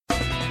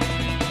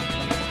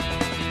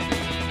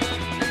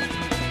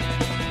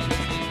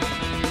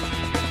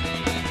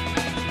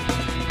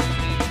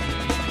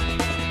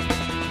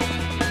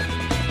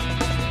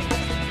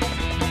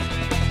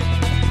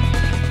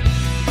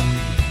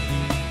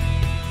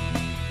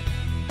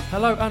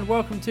Hello and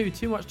welcome to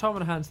Too Much Time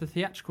on Hands, the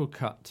theatrical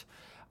cut.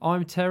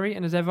 I'm Terry,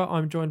 and as ever,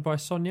 I'm joined by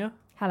Sonia.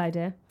 Hello,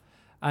 dear.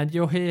 And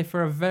you're here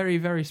for a very,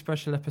 very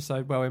special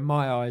episode. Well, in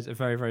my eyes, a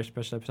very, very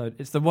special episode.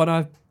 It's the one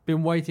I've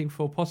been waiting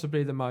for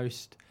possibly the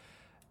most.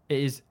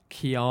 It is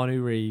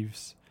Keanu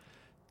Reeves.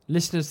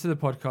 Listeners to the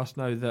podcast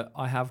know that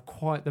I have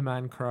quite the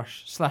man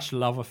crush /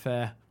 love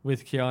affair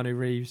with Keanu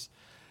Reeves.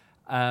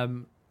 I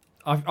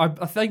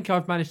think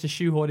I've managed to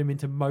shoehorn him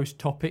into most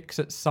topics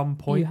at some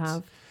point. You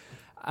have.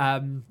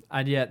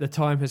 And yeah, the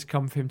time has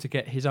come for him to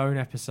get his own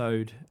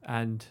episode.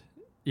 And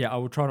yeah, I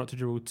will try not to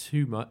draw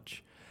too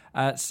much.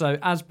 So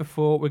as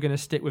before, we're going to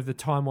stick with the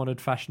time-honoured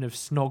fashion of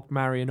snog,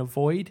 marry and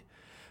avoid.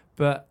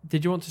 But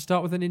did you want to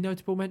start with any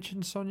notable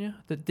mentions, Sonia,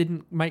 that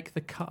didn't make the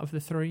cut of the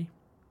three?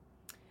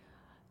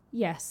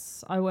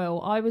 Yes, I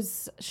will. I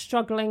was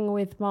struggling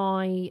with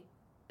my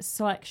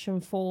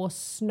selection for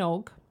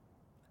snog,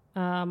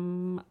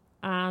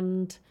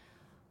 and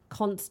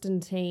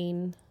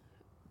Constantine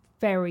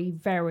very,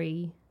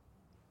 very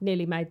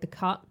nearly made the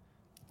cut.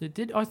 It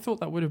did. I thought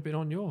that would have been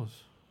on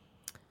yours.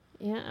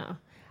 Yeah.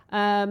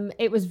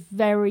 It was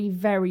very,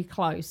 very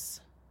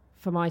close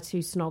for my two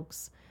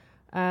snogs.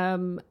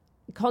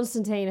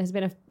 Constantine has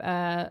been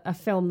a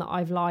film that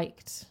I've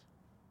liked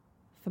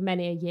for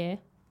many a year,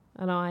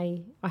 and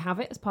I have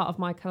it as part of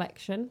my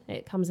collection.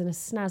 It comes in a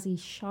snazzy,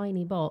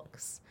 shiny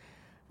box.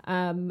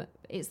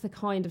 It's the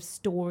kind of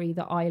story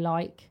that I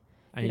like.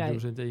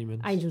 Angels and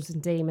Demons. Angels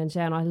and Demons,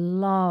 yeah, and I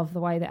love the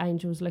way the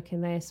angels look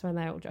in this when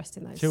they're all dressed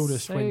in those Tilda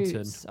suits.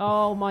 Swinton.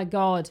 Oh my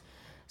God.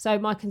 So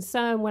my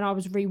concern when I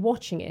was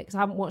rewatching it, because I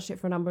haven't watched it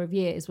for a number of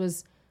years,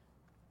 was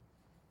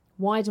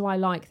why do I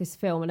like this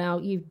film? And now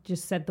you've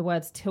just said the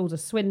words Tilda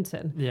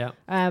Swinton. Yeah.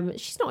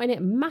 She's not in it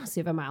a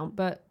massive amount,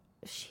 but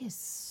she is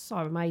so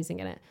amazing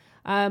in it.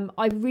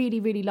 I really,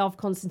 really love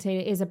Constantine.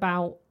 It is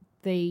about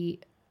the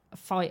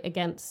fight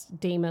against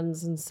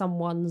demons and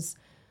someone's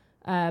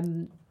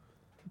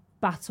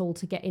battle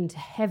to get into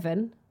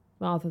heaven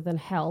rather than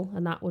hell,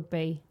 and that would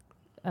be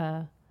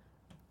Keanu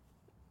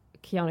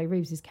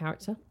Reeves'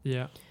 character.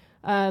 Yeah.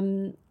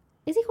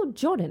 Is he called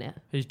John in it?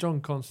 He's John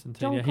Constantine.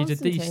 John yeah,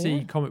 Constantine, he's a DC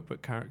yeah. comic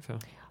book character.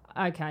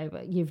 Okay,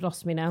 but you've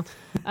lost me now.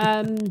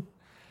 In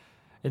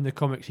the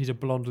comics, he's a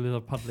blonde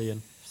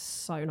Lilliputian.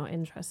 So not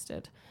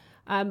interested.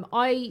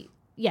 I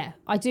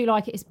do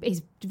like it.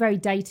 It's very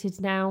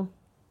dated now.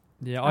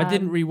 Yeah, I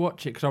didn't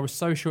rewatch it because I was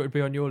so sure it'd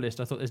be on your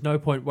list. I thought there's no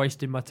point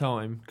wasting my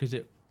time because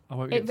I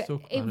won't get to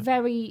talk about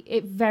it.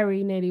 It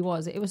very nearly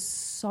was. It was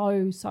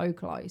so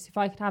close. If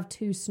I could have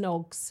two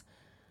snogs,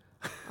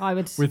 I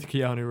would. With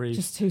Keanu Reeves.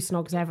 Just two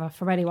snogs ever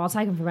from anyone. I'll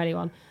take them from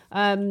anyone.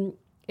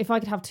 If I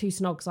could have two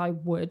snogs, I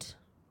would.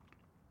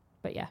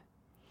 But yeah,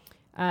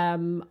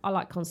 I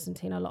like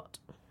Constantine a lot.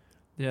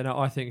 Yeah, no,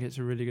 I think it's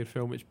a really good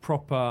film. It's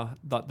proper,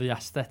 like the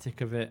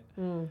aesthetic of it.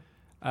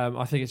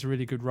 I think it's a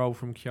really good role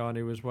from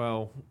Keanu as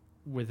well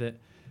with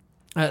it.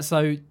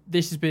 So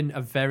this has been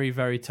a very,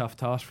 very tough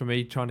task for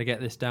me trying to get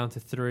this down to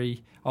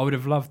 3. I would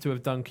have loved to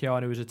have done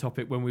Keanu as a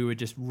topic when we were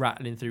just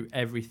rattling through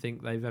everything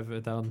they've ever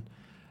done.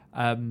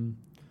 I mean,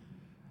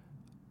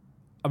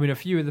 a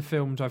few of the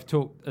films I've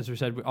talked, as we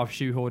said, I've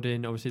shoehorned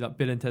in. Obviously, like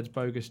Bill and Ted's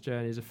Bogus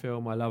Journey is a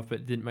film I love,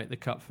 but it didn't make the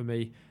cut for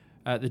me.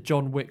 The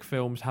John Wick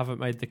films haven't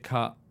made the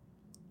cut,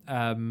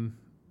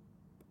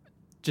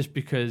 just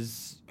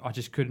because I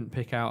just couldn't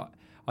pick out.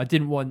 I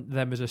didn't want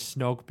them as a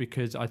snog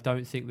because I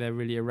don't think they're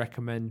really a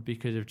recommend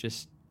because of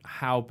just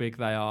how big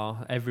they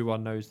are.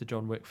 Everyone knows the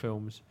John Wick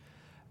films.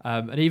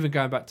 And even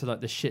going back to like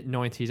the shit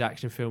 90s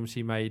action films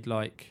he made,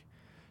 like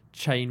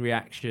Chain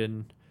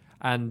Reaction.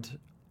 And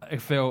I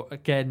feel,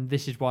 again,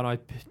 this is one I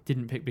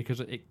didn't pick because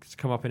it's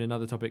come up in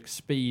another topic.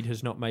 Speed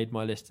has not made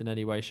my list in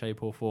any way,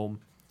 shape or form.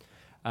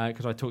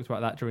 Because I talked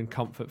about that during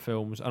comfort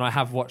films. And I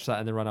have watched that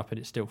in the run-up and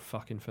it's still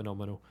fucking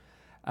phenomenal.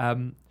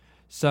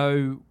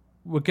 So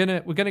we're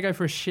gonna go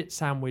for a shit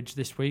sandwich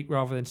this week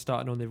rather than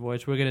starting on the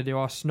avoid. We're gonna do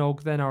our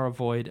snog, then our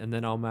avoid, and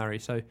then our marry.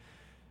 So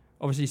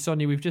obviously,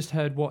 Sonia, we've just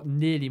heard what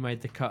nearly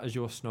made the cut as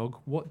your snog.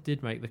 What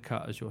did make the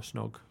cut as your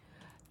snog?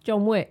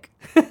 John Wick.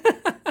 So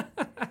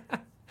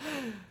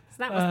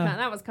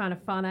that was kind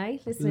of fun, eh?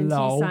 Listening to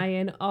you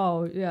saying,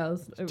 "Oh, yeah,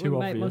 it wouldn't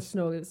make my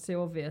snog. It's too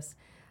obvious."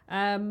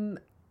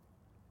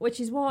 Which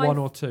is why 1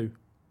 or 2.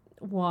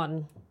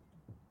 1.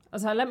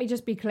 So let me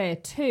just be clear.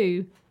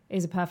 2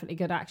 is a perfectly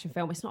good action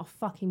film. It's not a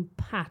fucking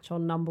patch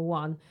on number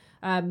 1.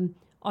 I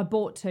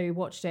bought 2,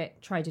 watched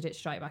it, traded it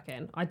straight back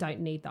in. I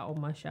don't need that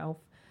on my shelf.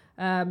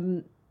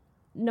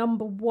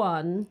 Number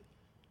 1.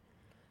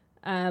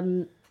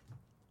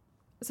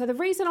 So the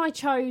reason I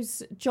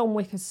chose John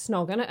Wick as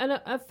snog, and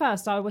at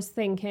first I was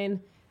thinking,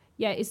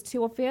 yeah, it's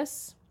too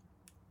obvious.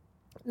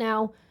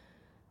 Now,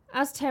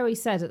 as Terry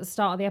said at the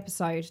start of the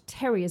episode,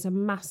 Terry is a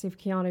massive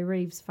Keanu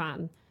Reeves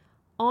fan.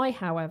 I,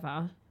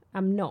 however,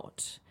 am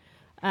not.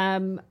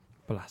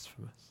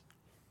 Blasphemous.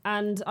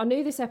 And I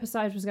knew this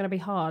episode was going to be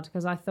hard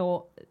because I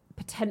thought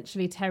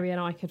potentially Terry and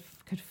I could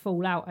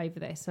fall out over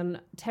this. And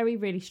Terry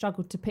really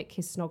struggled to pick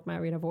his snog,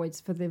 marry and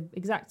avoids for the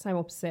exact same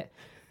opposite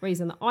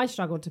reason that I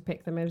struggled to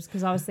pick them. It was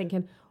because I was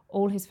thinking,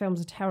 all his films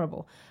are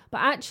terrible.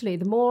 But actually,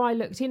 the more I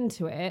looked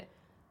into it,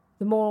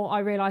 the more I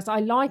realised I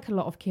like a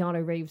lot of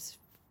Keanu Reeves'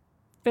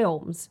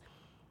 films.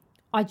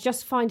 I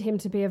just find him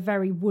to be a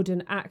very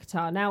wooden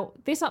actor. Now,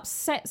 this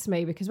upsets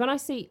me because when I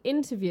see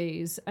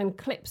interviews and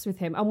clips with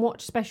him and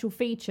watch special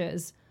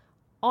features,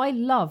 I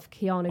love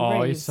Keanu Reeves.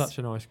 Oh, he's such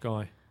a nice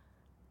guy.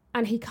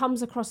 And he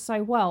comes across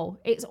so well.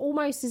 It's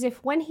almost as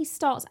if when he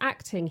starts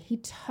acting, he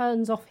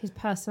turns off his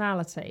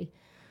personality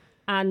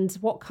and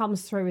what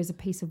comes through is a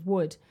piece of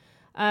wood.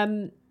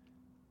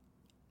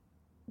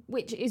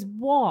 Which is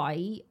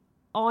why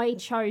I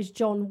chose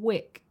John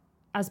Wick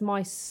as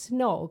my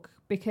snog,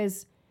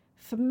 because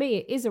for me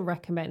it is a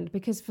recommend,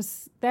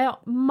 because there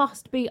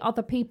must be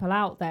other people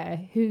out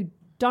there who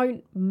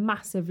don't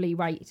massively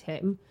rate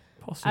him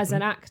as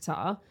an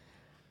actor.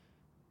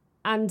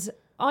 And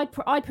I'd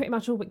pretty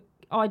much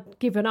I'd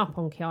given up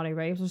on Keanu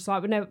Reeves. I was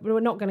like, we're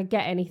not going to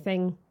get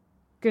anything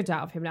good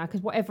out of him now,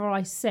 because whatever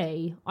I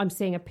see, I'm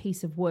seeing a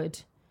piece of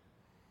wood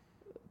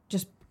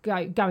just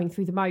going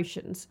through the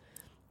motions.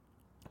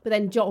 But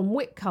then John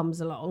Wick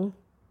comes along,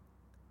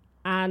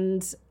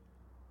 and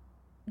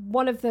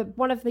one of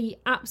the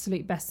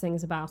absolute best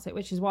things about it,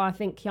 which is why I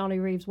think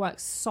Keanu Reeves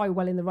works so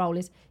well in the role,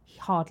 is he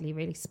hardly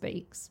really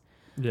speaks.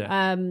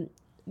 Yeah.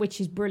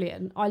 Which is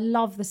brilliant. I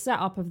love the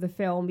setup of the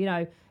film. You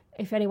know,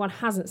 if anyone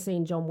hasn't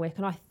seen John Wick,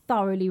 and I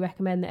thoroughly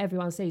recommend that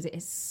everyone sees it,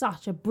 it's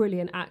such a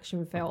brilliant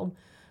action film.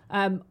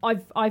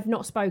 I've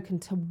not spoken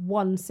to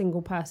one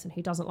single person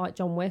who doesn't like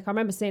John Wick. I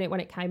remember seeing it when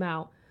it came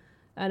out,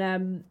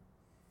 and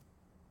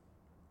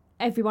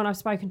everyone I've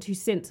spoken to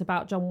since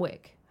about John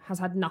Wick has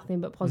had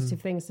nothing but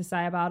positive things to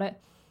say about it.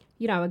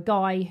 You know, a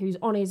guy who's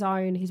on his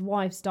own, his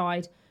wife's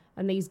died,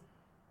 and he's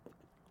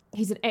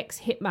an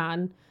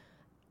ex-hitman,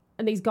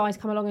 and these guys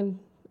come along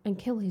and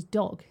kill his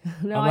dog.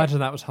 I imagine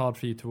that was hard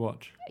for you to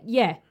watch.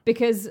 Yeah,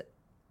 because,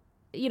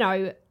 you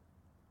know,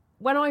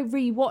 when I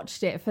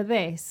rewatched it for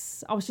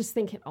this, I was just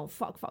thinking, oh,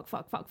 fuck,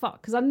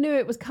 because I knew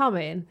it was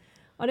coming.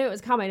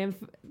 And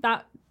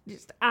that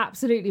just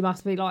absolutely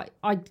must be like,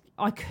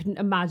 I couldn't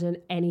imagine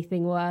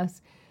anything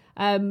worse.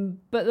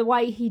 But the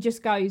way he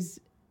just goes,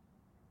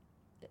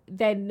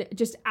 then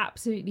just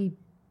absolutely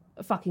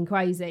fucking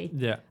crazy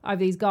over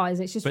these guys.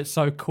 It's just, but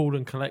so cool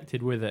and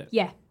collected with it.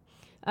 Yeah.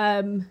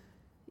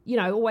 You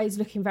know, always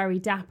looking very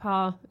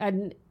dapper,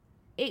 and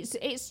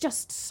it's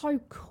just so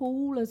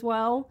cool as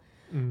well.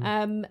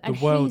 And the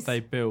world they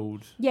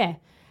build. Yeah.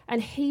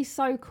 And he's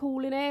so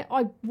cool in it.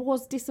 I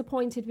was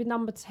disappointed with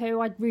number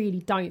 2. I really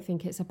don't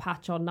think it's a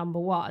patch on number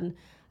 1.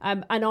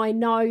 And I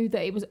know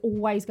that it was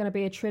always going to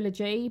be a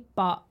trilogy,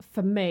 but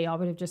for me, I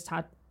would have just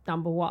had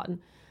number 1.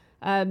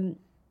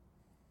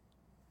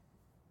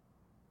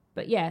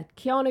 But yeah,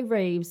 Keanu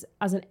Reeves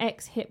as an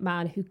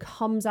ex-hitman who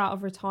comes out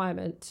of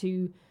retirement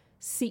to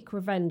seek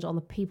revenge on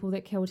the people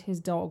that killed his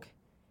dog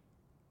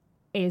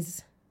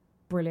is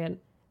brilliant.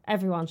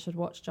 Everyone should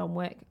watch John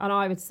Wick. And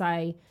I would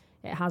say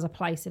it has a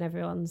place in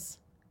everyone's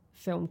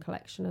film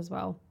collection as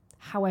well.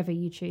 However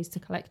you choose to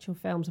collect your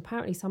films.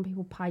 Apparently some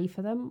people pay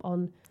for them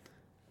on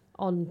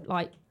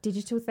like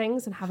digital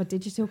things and have a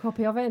digital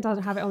copy of it and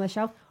doesn't have it on their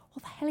shelf.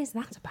 What the hell is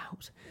that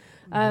about?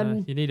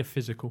 You need a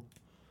physical.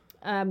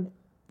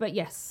 But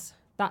yes,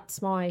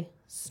 that's my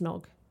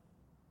snog.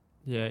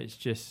 Yeah, it's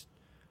just...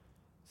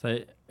 So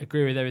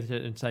agree with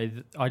everything and say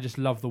that I just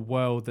love the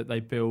world that they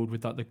build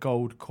with like the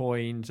gold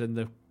coins and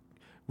the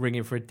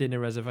ringing for a dinner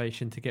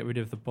reservation to get rid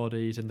of the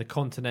bodies and the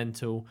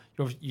Continental.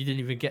 You didn't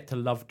even get to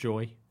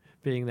Lovejoy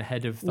being the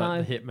head of the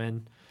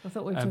hitmen. I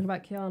thought we were talking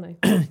about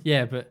Keanu.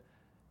 Yeah, but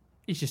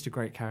he's just a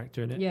great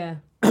character in it. Yeah.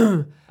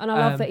 And I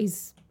love that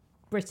he's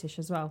British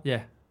as well.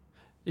 Yeah.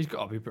 He's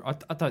got to be...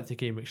 I don't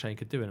think Ian McShane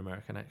could do an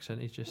American accent.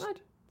 He's just... I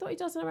thought he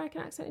does an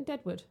American accent in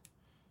Deadwood.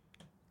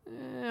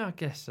 Yeah, I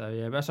guess so,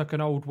 yeah. But that's like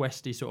an old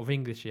Westy sort of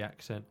Englishy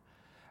accent.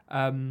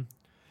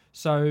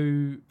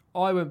 So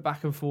I went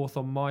back and forth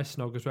on my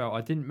snog as well.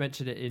 I didn't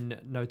mention it in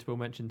notable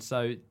mentions.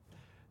 So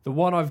the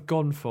one I've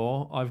gone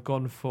for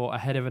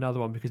ahead of another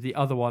one because the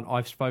other one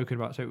I've spoken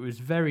about. So it was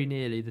very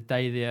nearly The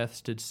Day the Earth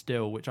Stood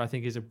Still, which I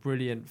think is a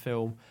brilliant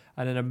film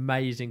and an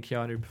amazing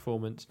Keanu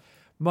performance.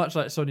 Much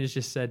like Sonia's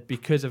just said,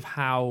 because of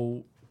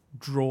how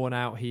drawn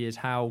out he is,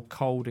 how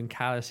cold and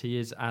callous he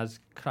is as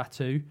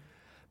Klaatu.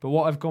 But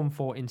what I've gone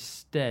for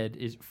instead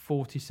is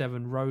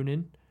 47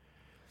 Ronin.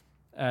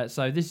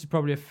 So this is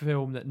probably a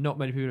film that not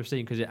many people have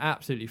seen because it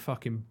absolutely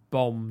fucking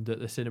bombed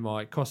at the cinema.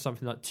 It cost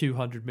something like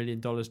 $200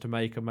 million to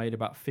make and made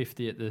about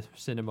 50 at the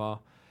cinema.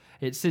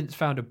 It's since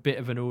found a bit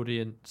of an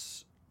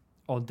audience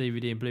on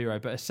DVD and Blu-ray,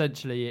 but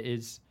essentially it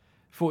is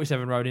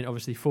 47 Ronin,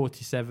 obviously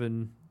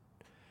 47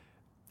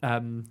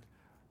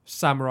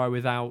 samurai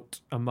without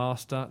a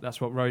master.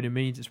 That's what Ronin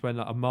means. It's when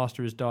like, a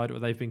master has died or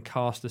they've been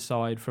cast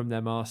aside from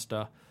their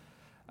master.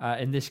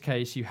 In this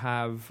case, you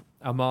have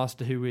a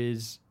master who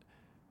is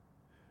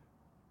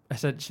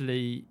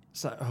essentially...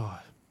 So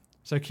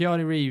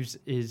Keanu Reeves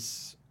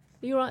is...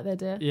 Are you right there,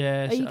 dear?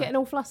 Yeah. Are you getting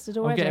all flustered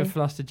already? I'm getting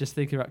flustered just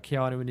thinking about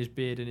Keanu and his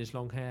beard and his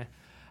long hair.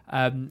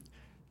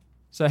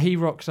 So he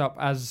rocks up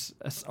as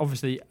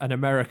obviously an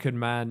American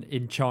man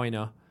in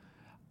China.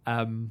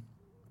 And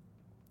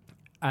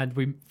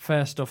we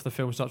first off, the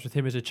film starts with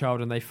him as a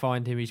child, and they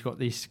find him. He's got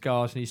these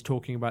scars, and he's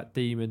talking about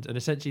demons. And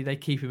essentially, they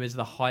keep him as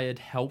the hired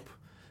help,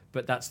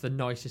 but that's the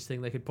nicest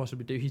thing they could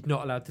possibly do. He's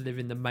not allowed to live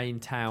in the main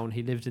town.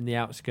 He lives in the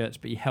outskirts,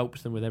 but he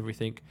helps them with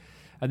everything.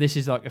 And this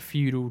is like a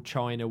feudal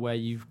China where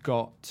you've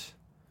got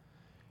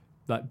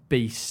like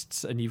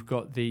beasts and you've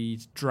got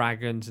these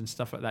dragons and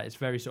stuff like that. It's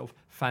very sort of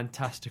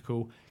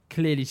fantastical,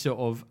 clearly sort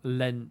of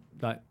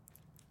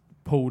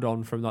pulled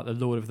on from like the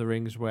Lord of the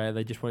Rings, where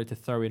they just wanted to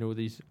throw in all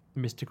these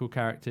mystical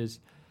characters.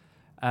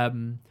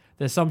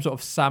 There's some sort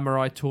of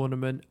samurai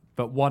tournament,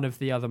 but one of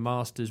the other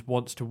masters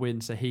wants to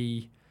win, so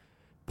he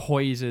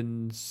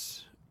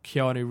poisons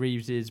Keanu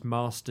Reeves'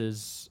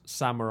 master's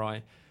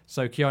samurai.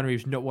 So Keanu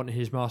Reeves, not wanting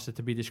his master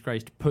to be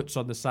disgraced, puts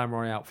on the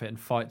samurai outfit and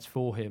fights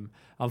for him.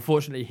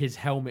 Unfortunately, his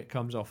helmet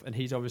comes off, and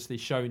he's obviously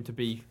shown to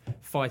be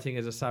fighting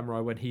as a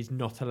samurai when he's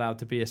not allowed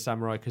to be a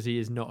samurai because he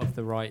is not of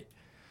the right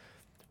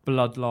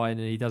bloodline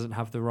and he doesn't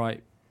have the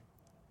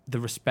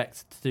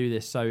respect to do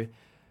this. So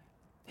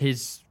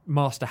his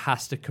master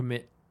has to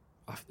commit,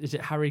 is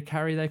it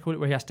harikari they call it,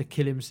 where he has to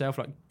kill himself,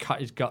 like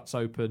cut his guts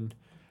open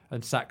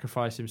and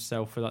sacrifice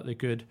himself for like the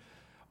good.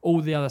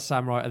 All the other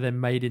samurai are then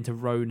made into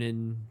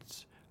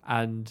ronins,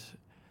 and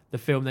the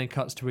film then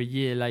cuts to a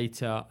year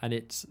later, and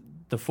it's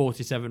the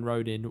 47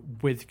 Ronin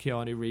with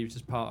Keanu Reeves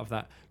as part of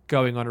that,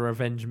 going on a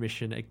revenge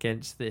mission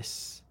against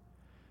this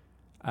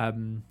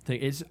thing.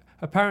 It's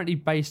apparently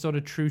based on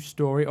a true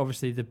story.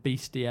 Obviously, the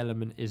beastie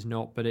element is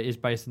not, but it is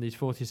based on these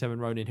 47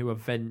 Ronin who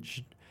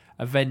avenge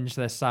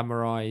their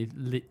samurai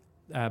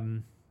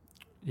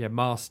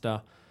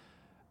master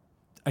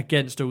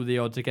against all the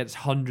odds, against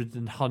hundreds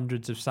and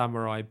hundreds of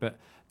samurai, but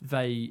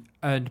they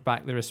earned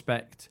back the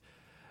respect.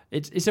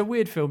 It's a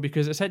weird film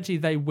because essentially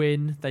they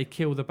win, they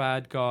kill the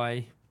bad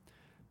guy,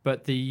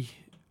 but the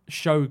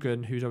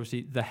shogun, who's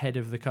obviously the head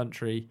of the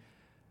country,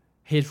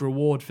 his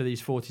reward for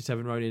these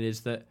 47 Ronin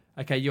is that,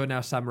 okay, you're now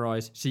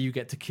samurais, so you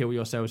get to kill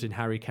yourselves in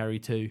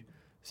harikari too.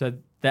 So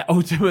their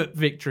ultimate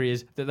victory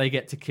is that they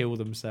get to kill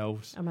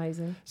themselves.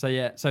 Amazing. So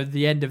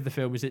the end of the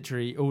film is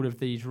literally all of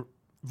these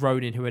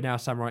Ronin who are now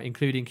samurai,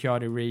 including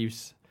Keanu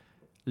Reeves,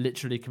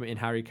 literally committing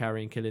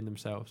harikari and killing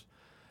themselves.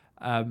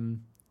 But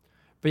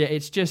yeah,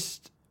 it's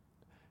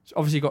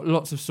obviously got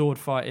lots of sword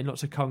fighting,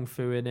 lots of kung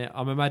fu in it.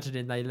 I'm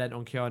imagining they lent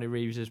on Keanu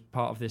Reeves as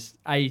part of this,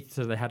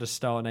 so they had a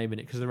star name in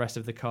it, because the rest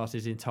of the cast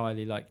is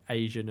entirely like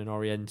Asian and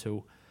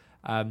Oriental.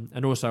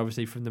 And also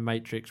obviously from The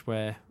Matrix,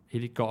 where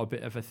he got a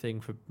bit of a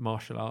thing for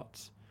martial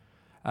arts.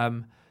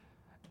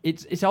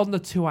 It's on the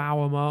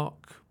 2-hour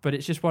mark, but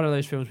it's just one of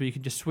those films where you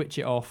can just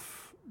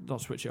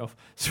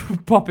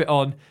pop it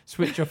on,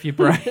 switch off your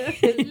brain.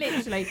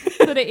 Literally,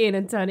 put it in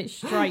and turn it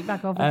straight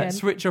back off again.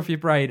 Switch off your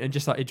brain and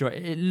just like enjoy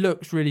it. It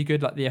looks really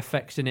good, like the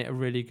effects in it are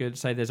really good.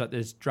 Say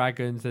there's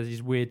dragons, there's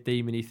these weird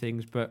demony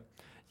things, but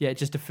yeah, it's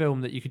just a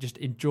film that you could just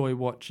enjoy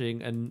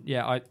watching. And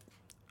yeah,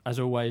 as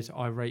always,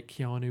 I rate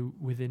Keanu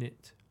within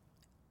it.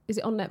 Is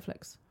it on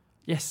Netflix?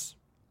 Yes.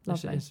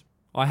 Lovely. Yes, it is.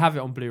 I have it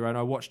on Blu-ray, and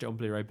I watched it on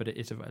Blu-ray, but it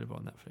is available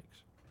on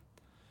Netflix.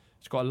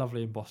 It's got a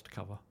lovely embossed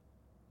cover.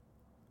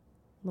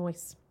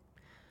 Nice.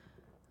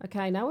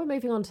 Okay, now we're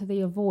moving on to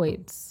the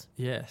avoids.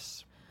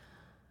 Yes.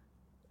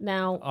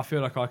 Now, I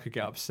feel like I could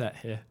get upset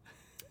here.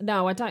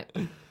 No, I don't.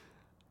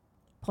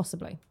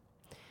 Possibly.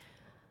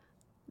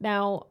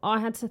 Now, I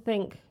had to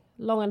think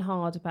long and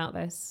hard about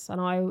this, and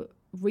I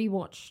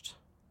rewatched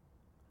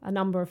a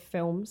number of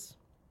films.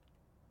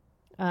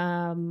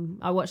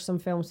 I watched some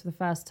films for the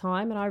first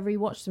time, and I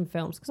rewatched some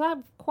films because I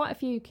have quite a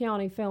few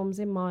Keanu films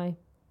in my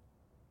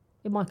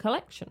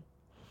collection.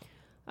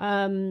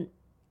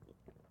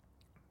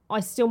 I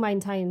still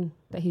maintain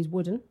that he's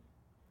wooden.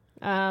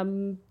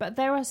 But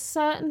there are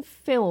certain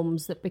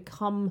films that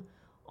become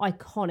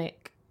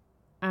iconic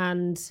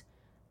and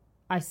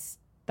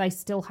they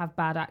still have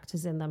bad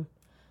actors in them.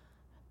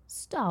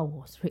 Star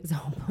Wars, for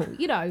example,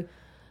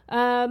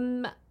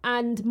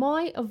 and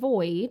my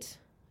avoid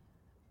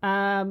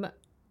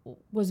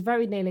was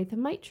very nearly the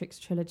Matrix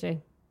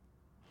trilogy.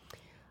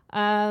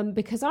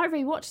 Because I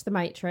rewatched The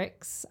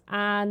Matrix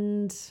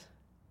and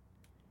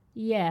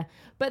yeah,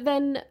 but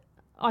then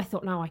I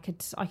thought, no, I could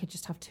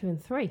just have 2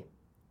 and 3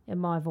 in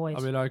my avoid. I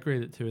mean, I agree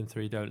that 2 and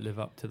 3 don't live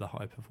up to the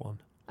hype of 1.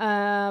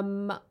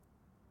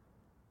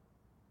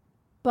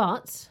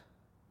 But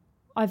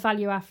I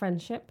value our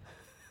friendship.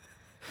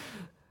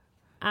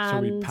 So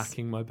we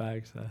packing my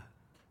bags there.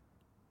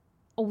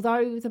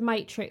 Although The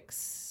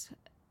Matrix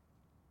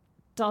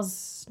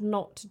does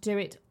not do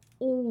it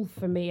all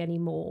for me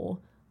anymore,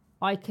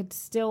 I could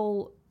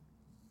still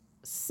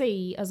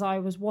see as I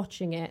was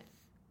watching it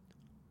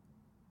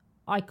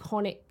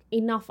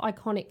enough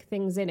iconic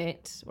things in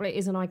it. Well, it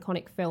is an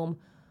iconic film.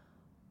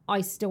 I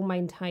still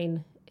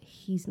maintain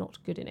he's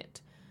not good in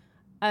it.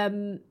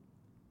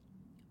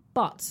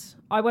 But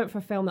I went for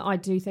a film that I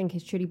do think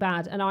is truly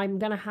bad, and I'm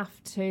going to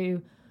have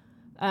to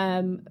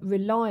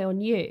rely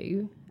on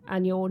you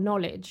and your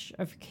knowledge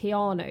of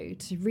Keanu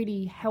to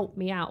really help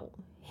me out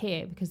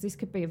here, because this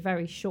could be a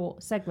very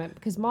short segment,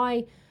 because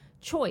my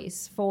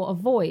choice for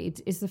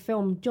avoid is the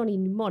film Johnny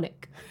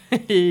Mnemonic.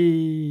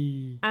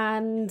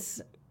 And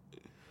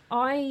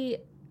I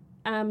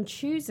am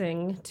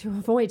choosing to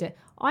avoid it.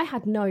 I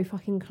had no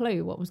fucking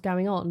clue what was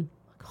going on.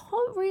 I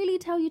can't really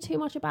tell you too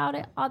much about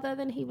it other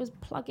than he was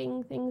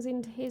plugging things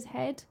into his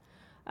head.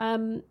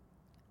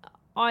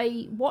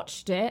 I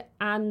watched it,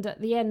 and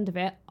at the end of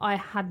it, I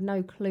had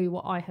no clue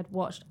what I had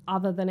watched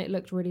other than it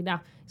looked really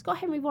naff. It's got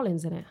Henry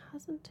Rollins in it,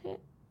 hasn't it?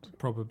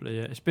 Probably,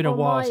 yeah. It's been a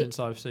while since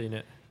I've seen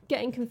it.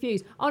 Getting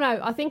confused. Oh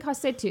no, I think I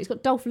said to you, it's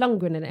got Dolph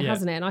Lundgren in it,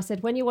 hasn't it? And I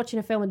said, when you're watching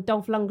a film and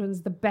Dolph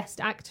Lundgren's the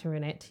best actor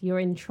in it, you're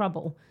in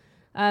trouble.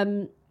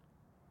 I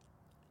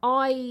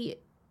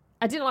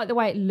didn't like the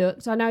way it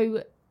looked. I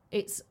know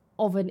it's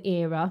of an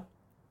era.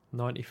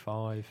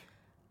 95.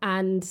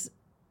 And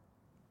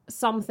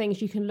some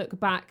things you can look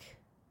back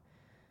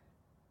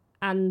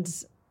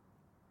and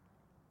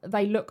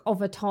they look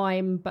of a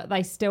time, but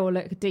they still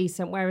look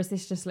decent, whereas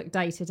this just looked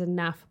dated and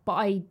naff.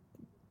 But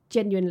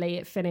genuinely,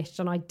 it finished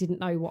and I didn't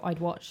know what I'd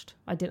watched.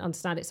 I didn't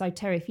understand it. So,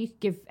 Terry, if you could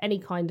give any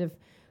kind of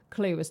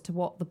clue as to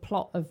what the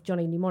plot of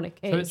Johnny Mnemonic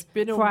is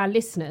for our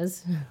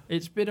listeners.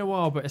 It's been a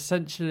while, but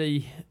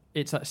essentially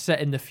it's like set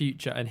in the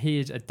future and he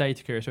is a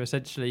data courier. So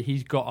essentially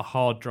he's got a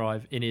hard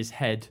drive in his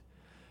head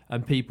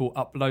and people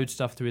upload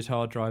stuff to his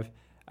hard drive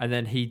and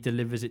then he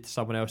delivers it to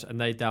someone else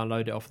and they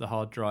download it off the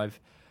hard drive.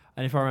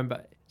 And if I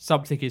remember,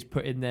 something is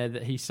put in there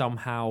that he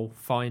somehow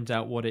finds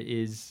out what it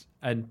is,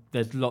 and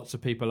there's lots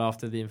of people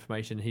after the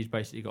information. He's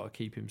basically got to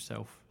keep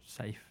himself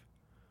safe.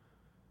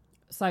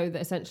 So that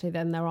essentially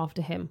then they're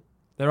after him.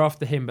 They're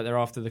after him, but they're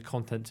after the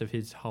contents of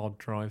his hard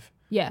drive.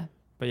 Yeah.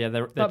 But yeah,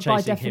 they're but chasing him down.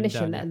 By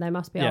definition then, they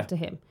must be after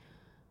him.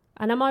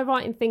 And am I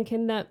right in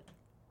thinking that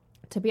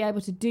to be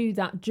able to do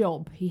that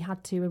job, he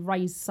had to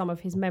erase some of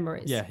his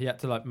memories? Yeah, he had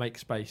to like make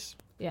space.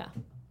 Yeah.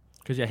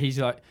 Because he's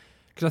like...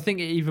 Because I think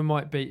it even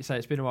might be... Say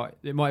it's been a while.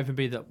 It might even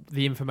be that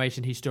the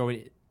information he's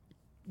storing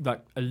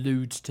like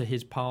alludes to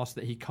his past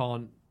that he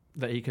can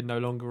no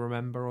longer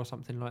remember or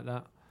something like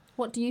that.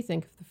 What do you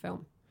think of the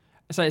film?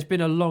 So it's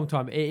been a long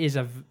time. It is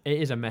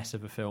a mess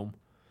of a film.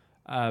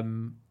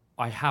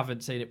 I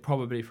haven't seen it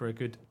probably for a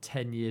good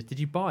 10 years. Did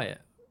you buy it?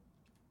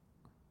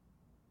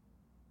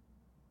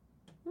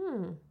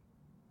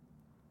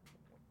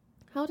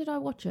 How did I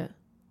watch it?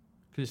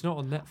 Because it's not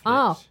on Netflix.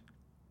 Oh.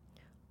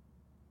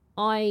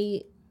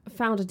 I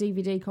found a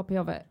DVD copy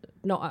of it,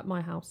 not at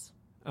my house.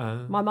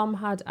 My mum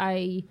had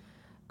a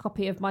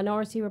copy of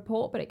Minority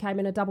Report, but it came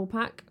in a double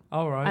pack.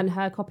 Oh, right. And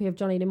her copy of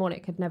Johnny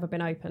Mnemonic had never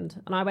been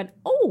opened. And I went,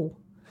 oh,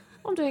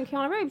 I'm doing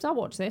Keanu Reeves. I'll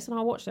watch this. And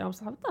I watched it. I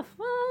was like, what the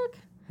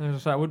fuck? I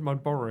was like, I wouldn't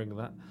mind borrowing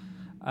that,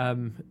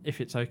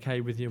 if it's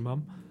okay with your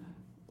mum.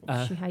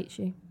 She hates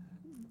you.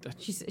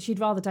 She'd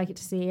rather take it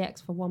to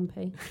CEX for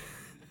 1p.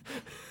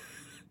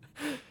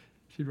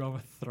 She'd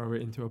rather throw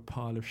it into a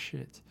pile of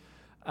shit.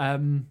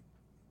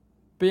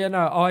 But yeah, no,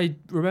 I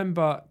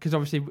remember, because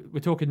obviously we're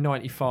talking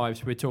 95,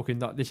 so we're talking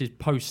that this is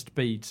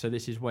post-Speed, so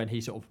this is when he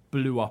sort of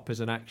blew up as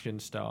an action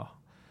star.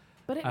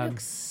 But it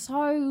looks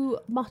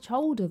so much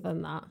older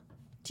than that.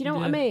 Do you know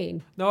what I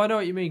mean? No, I know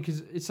what you mean, because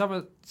it's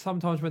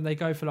sometimes when they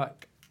go for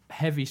like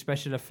heavy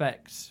special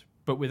effects,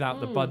 but without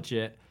the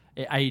budget,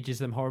 it ages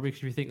them horribly,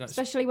 because you think like...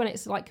 Especially when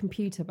it's like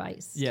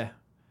computer-based. Yeah.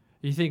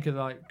 You think of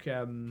like...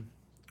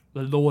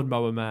 the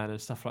Lawnmower Man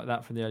and stuff like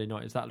that from the early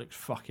 90s, that looks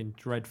fucking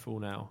dreadful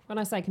now. When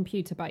I say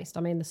computer-based,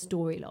 I mean the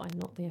storyline,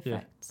 not the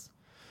effects.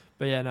 Yeah.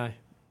 But yeah, no.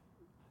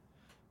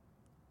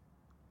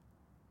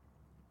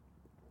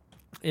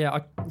 Yeah, I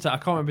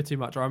can't remember too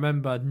much. I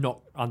remember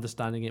not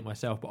understanding it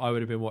myself, but I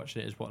would have been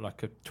watching it as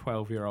like a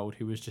 12-year-old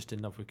who was just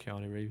in love with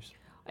Keanu Reeves.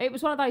 It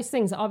was one of those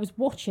things that I was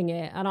watching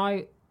it,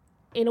 and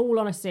in all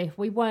honesty, if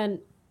we weren't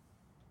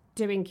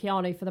doing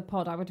Keanu for the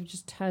pod, I would have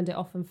just turned it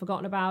off and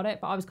forgotten about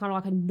it. But I was kind of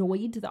like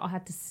annoyed that I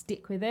had to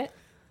stick with it.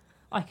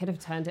 I could have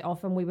turned it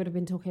off and we would have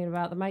been talking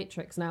about The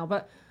Matrix now.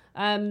 But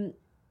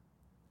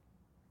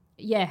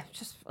yeah,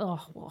 just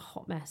what a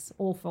hot mess,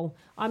 awful.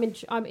 I'm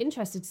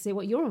interested to see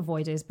what your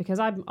avoid is, because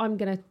I'm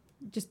gonna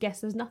just guess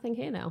there's nothing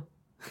here now.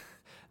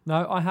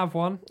 No, I have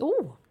one.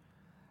 Ooh.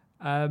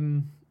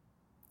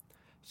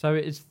 So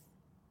it's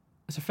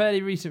a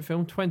fairly recent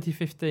film,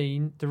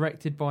 2015,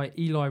 directed by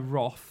Eli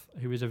Roth,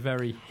 who is a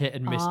very hit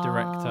and miss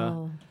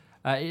director.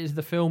 It is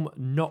the film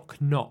Knock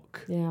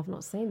Knock. Yeah, I've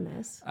not seen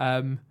this.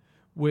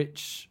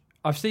 Which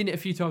I've seen it a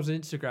few times on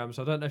Instagram,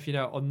 so I don't know if you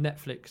know, on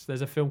Netflix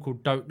there's a film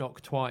called Don't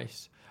Knock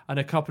Twice, and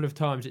a couple of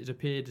times it's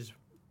appeared as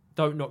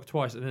Don't Knock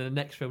Twice, and then the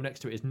next film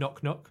next to it is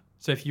Knock Knock.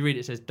 So if you read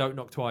it, it says Don't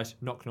Knock Twice,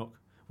 Knock Knock,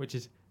 which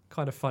is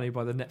kind of funny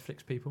by the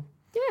Netflix people.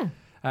 Yeah.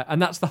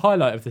 And that's the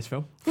highlight of this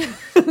film.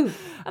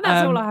 And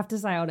that's all I have to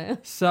say on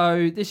it.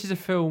 So this is a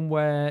film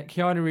where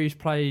Keanu Reeves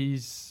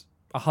plays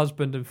a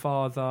husband and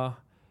father.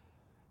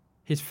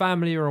 His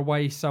family are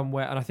away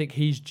somewhere, and I think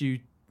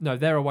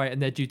they're away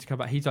and they're due to come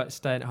back. He's like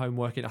staying at home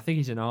working. I think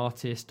he's an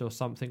artist or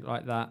something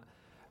like that.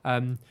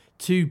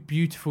 Two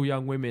beautiful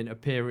young women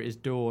appear at his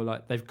door.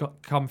 Like they've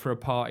come for a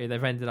party.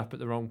 They've ended up at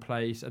the wrong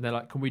place, and they're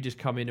like, "Can we just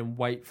come in and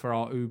wait for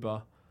our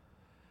Uber?"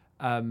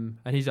 And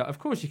he's like, "Of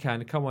course you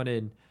can. Come on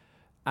in."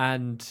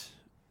 And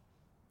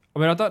I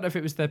mean, I don't know if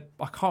it was I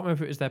can't remember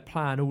if it was their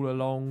plan all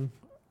along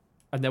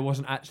and there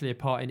wasn't actually a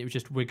part in it. It was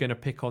just, we're going to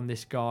pick on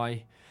this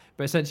guy.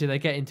 But essentially, they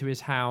get into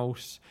his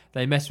house,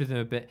 they mess with him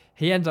a bit.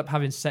 He ends up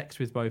having sex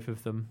with both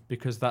of them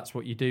because that's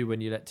what you do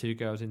when you let two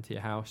girls into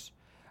your house.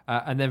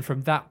 And then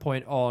from that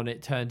point on,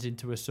 it turns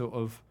into a sort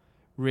of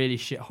really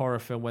shit horror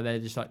film where they're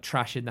just like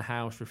trashing the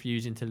house,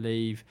 refusing to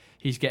leave.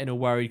 He's getting all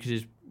worried because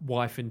his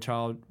wife and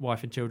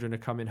children are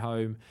coming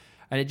home.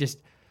 And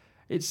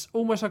it's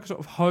almost like a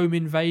sort of home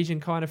invasion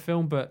kind of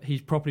film, but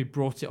he's probably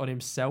brought it on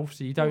himself.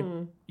 So you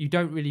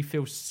don't really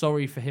feel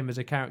sorry for him as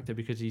a character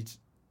because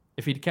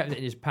if he'd kept it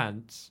in his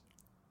pants,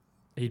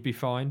 he'd be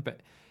fine, but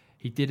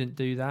he didn't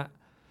do that.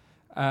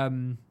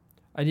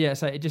 And yeah,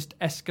 so it just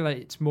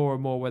escalates more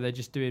and more where they're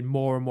just doing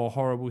more and more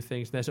horrible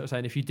things. And they're sort of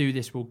saying, if you do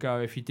this, we'll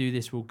go. If you do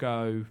this, we'll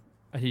go.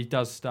 And he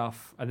does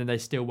stuff, and then they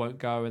still won't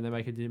go, and they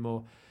make him do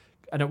more.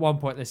 And at one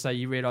point they say,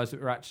 you realise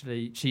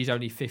that she's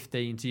only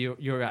 15, so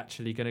you're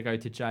actually going to go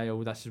to jail.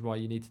 That's just why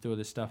you need to do all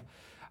this stuff.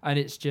 And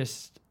it's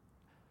just...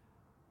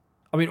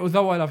 I mean,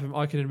 although I love him,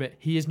 I can admit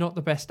he is not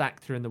the best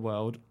actor in the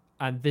world.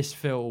 And this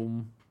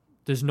film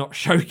does not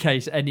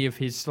showcase any of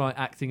his slight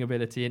acting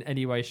ability in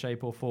any way,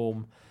 shape or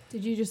form.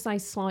 Did you just say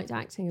slight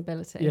acting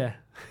ability? Yeah.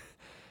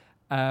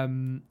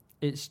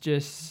 It's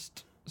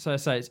just... So I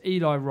say it's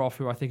Eli Roth,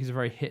 who I think is a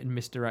very hit and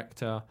miss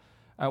director.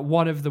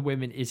 One of the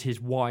women is his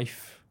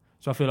wife.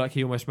 So I feel like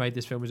he almost made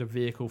this film as a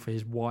vehicle for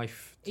his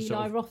wife.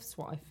 Eli Roth's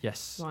wife?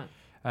 Yes. Right.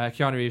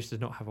 Keanu Reeves does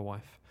not have a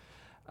wife.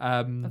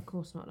 Of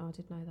course not. No, I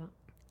did know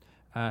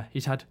that.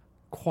 He's had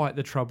quite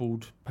the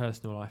troubled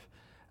personal life.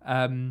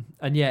 And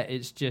yeah,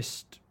 it's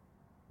just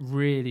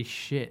really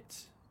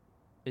shit.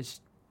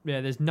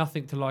 There's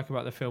nothing to like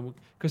about the film.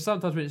 Because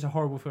sometimes when it's a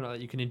horrible film like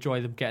that, you can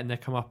enjoy them getting their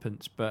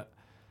comeuppance, but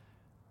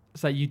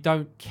so you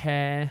don't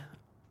care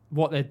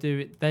what they're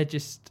doing. They're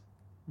just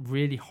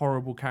really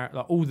horrible characters.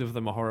 Like, all of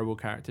them are horrible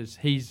characters.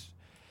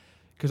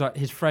 Because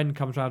his friend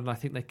comes around and I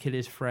think they kill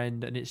his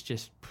friend, and it's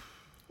just...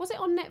 Was it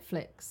on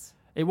Netflix?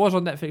 It was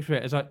on Netflix.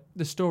 It's like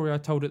the story I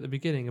told at the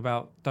beginning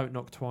about Don't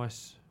Knock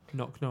Twice,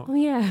 Knock Knock. Oh,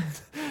 yeah.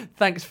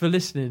 Thanks for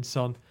listening,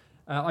 Son.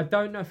 I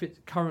don't know if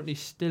it currently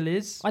still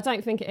is. I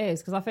don't think it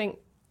is, because I think...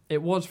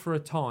 It was for a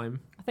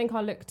time. I think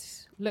I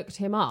looked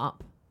him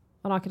up,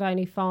 and I could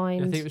only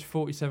find... I think it was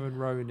 47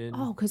 Ronin.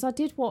 Oh, because I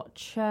did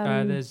watch...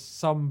 there's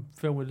some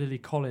film with Lily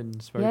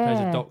Collins where he plays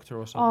a doctor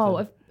or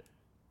something.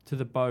 To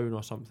the Bone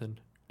or something.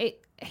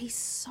 He's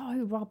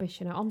so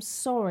rubbish in it. I'm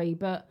sorry,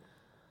 but...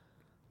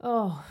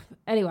 Oh,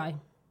 anyway.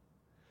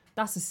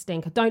 That's a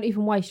stinker. Don't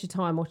even waste your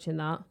time watching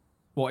that.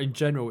 What, in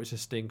general, it's a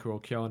stinker, or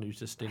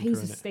Keanu's a stinker in it?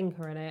 He's a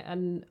stinker in it.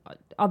 And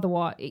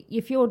otherwise,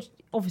 if you're...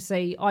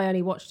 Obviously, I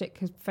only watched it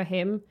for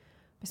him.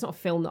 It's not a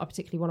film that I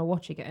particularly want to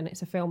watch again.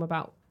 It's a film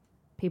about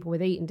people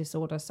with eating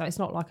disorders. So it's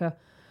not like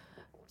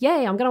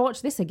yay, I'm going to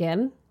watch this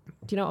again.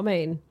 Do you know what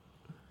I mean?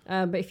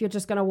 But if you're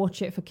just going to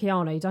watch it for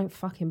Keanu, don't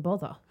fucking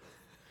bother.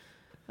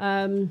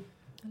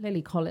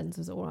 Lily Collins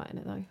is all right in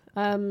it, though.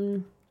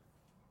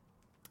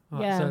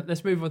 Right, so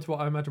let's move on to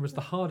what I imagine was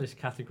the hardest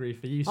category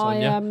for you,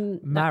 Sonia.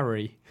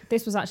 Marry.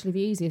 This was actually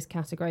the easiest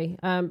category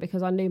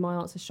because I knew my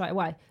answer straight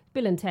away.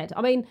 Bill and Ted.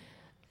 I mean...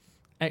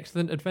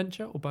 Excellent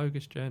Adventure or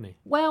Bogus Journey?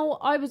 Well,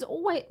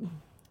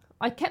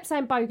 I kept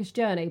saying Bogus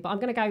Journey, but I'm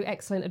going to go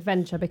Excellent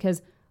Adventure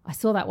because I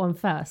saw that one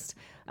first.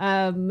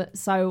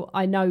 So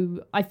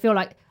I feel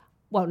like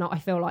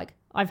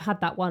I've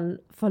had that one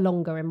for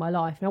longer in my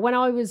life. Now, when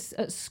I was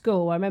at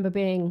school, I remember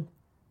being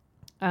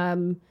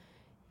an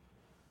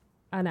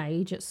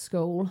age at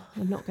school.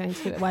 I'm not going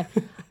to give it away.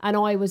 And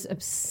I was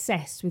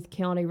obsessed with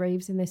Keanu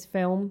Reeves in this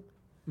film.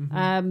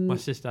 Mm-hmm. My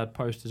sister had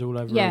posters all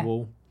over her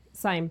wall.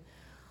 Same.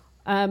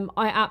 I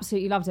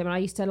absolutely loved him, and I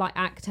used to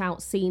act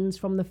out scenes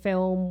from the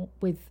film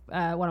with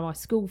one of my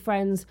school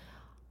friends.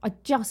 I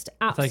just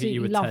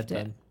absolutely loved it.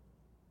 Then.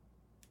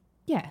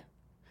 Yeah.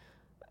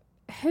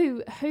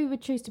 Who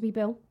would choose to be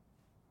Bill?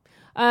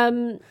 I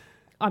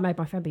made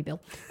my friend be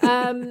Bill.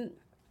 I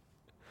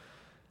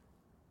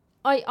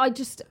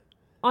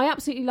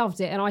absolutely loved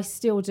it, and I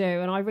still do.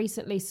 And I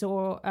recently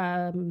saw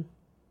them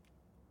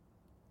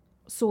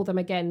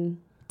again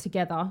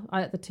together.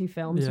 The two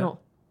films,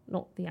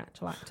 not the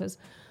actual actors.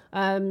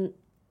 For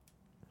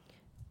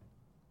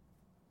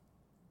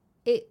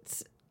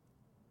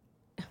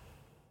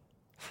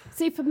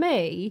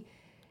me,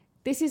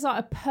 this is like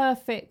a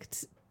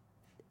perfect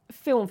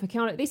film for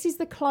Keanu. This is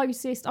the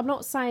closest. I'm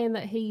not saying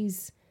that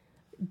he's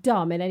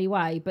dumb in any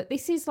way, but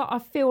this is I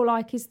feel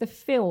like is the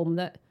film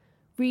that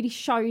really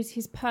shows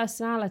his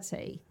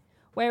personality.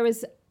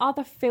 Whereas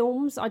other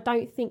films, I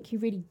don't think you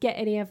really get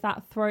any of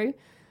that through.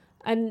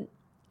 And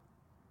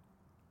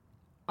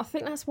I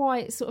think that's why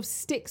it sort of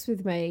sticks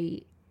with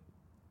me.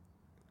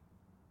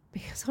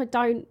 Because I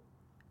don't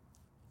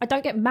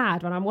get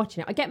mad when I'm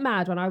watching it. I get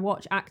mad when I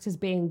watch actors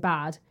being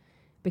bad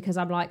because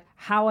I'm like,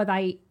 how were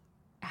they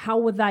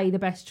the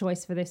best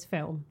choice for this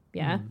film?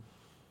 Yeah.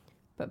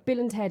 But Bill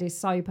and Ted is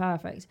so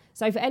perfect.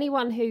 So for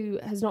anyone who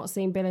has not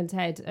seen Bill and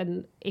Ted,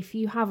 and if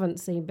you haven't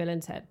seen Bill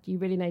and Ed, you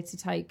really need to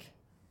take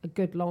a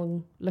good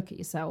long look at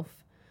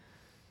yourself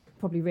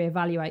probably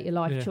reevaluate your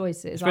life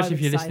choices. Especially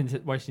if you're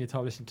wasting your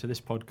time listening to this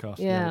podcast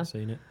and you haven't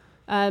seen it.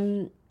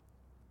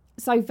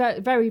 So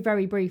very,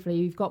 very briefly,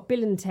 you've got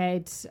Bill and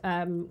Ted.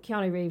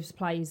 Keanu Reeves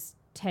plays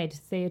Ted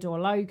Theodore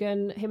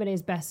Logan. Him and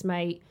his best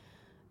mate,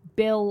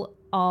 Bill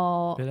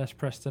S.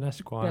 Preston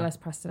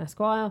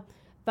Esquire.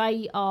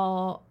 They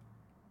are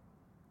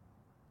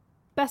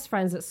best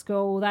friends at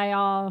school.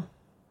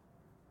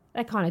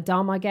 They're kind of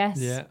dumb, I guess.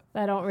 Yeah.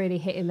 They're not really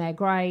hitting their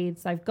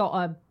grades. They've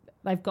got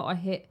to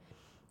hit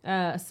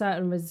a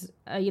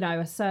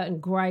certain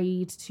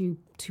grade to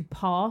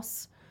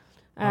pass.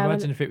 I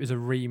imagine if it was a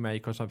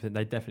remake or something,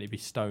 they'd definitely be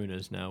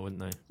stoners now, wouldn't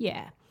they?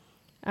 Yeah.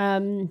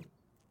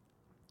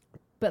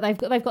 But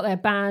they've got their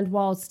band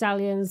Wild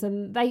Stallions,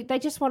 and they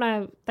just want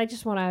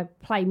to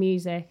play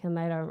music, and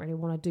they don't really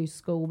want to do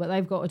school, but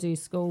they've got to do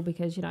school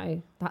because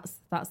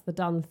that's the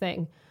done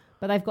thing.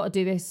 But they've got to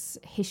do this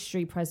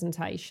history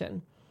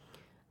presentation,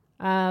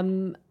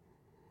 and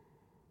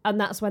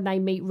that's when they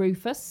meet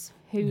Rufus,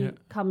 who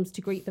comes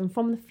to greet them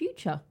from the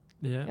future.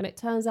 Yeah. And it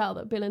turns out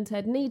that Bill and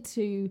Ted need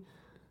to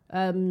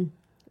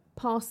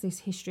pass this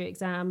history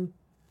exam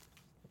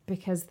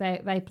because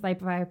they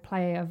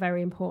play a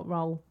very important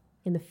role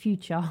in the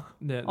future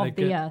of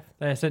the Earth.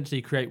 They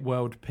essentially create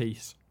world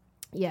peace.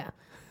 Yeah.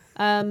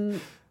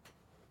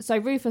 So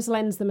Rufus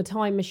lends them a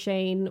time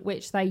machine,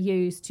 which they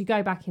use to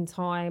go back in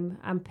time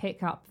and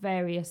pick up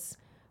various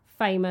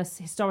famous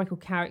historical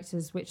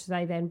characters, which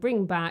they then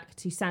bring back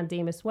to San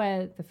Dimas,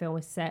 where the film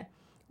is set,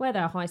 where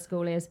their high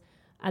school is,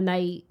 and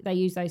they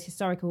use those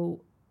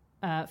historical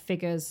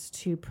figures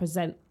to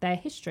present their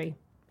history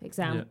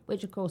exam,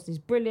 which of course is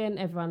brilliant.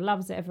 Everyone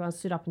loves it. Everyone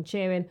stood up and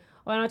cheering.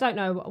 Well, I don't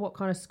know what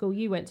kind of school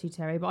you went to,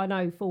 Terry, but I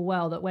know full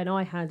well that when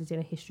I handed in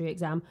a history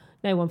exam,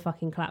 no one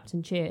fucking clapped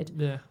and cheered.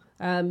 Yeah.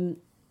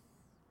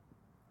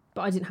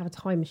 But I didn't have a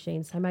time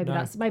machine, so maybe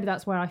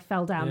that's where I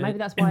fell down. Yeah. Maybe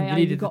that's why I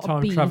needed got the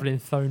time travelling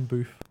phone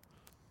booth.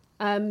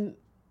 And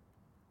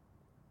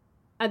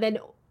then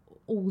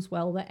all's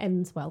well that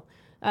ends well.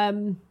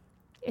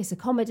 It's a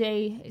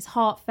comedy. It's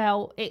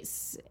heartfelt.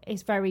 It's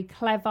very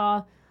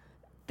clever.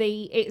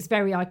 It's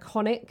very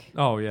iconic.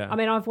 Oh yeah. I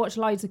mean, I've watched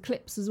loads of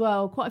clips as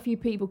well. Quite a few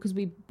people, because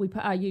we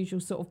put our usual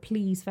sort of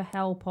pleas for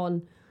help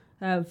on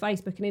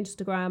Facebook and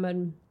Instagram,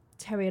 and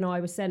Terry and I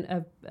were sent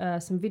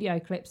some video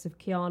clips of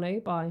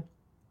Keanu by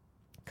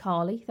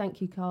Carly.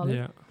 Thank you, Carly.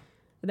 Yeah.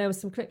 And there was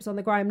some clips on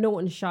the Graham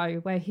Norton show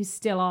where he's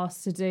still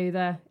asked to do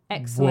the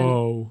excellent.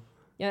 Whoa.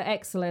 Yeah,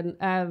 excellent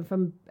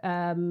from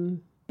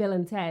Bill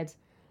and Ted,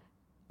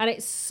 and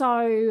it's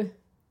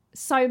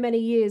so many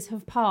years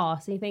have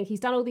passed, and you think he's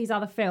done all these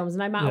other films, and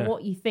no matter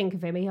what you think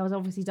of him, he has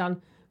obviously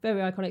done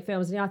very iconic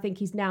films, and I think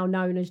he's now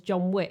known as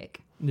John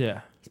Wick.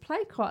 Yeah. He's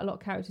played quite a lot of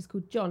characters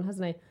called John,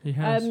 hasn't he? He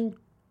has.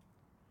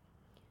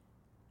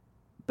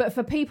 But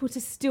for people to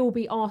still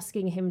be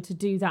asking him to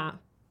do that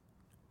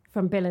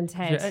from Bill and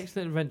Ted... Yeah,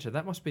 Excellent Adventure,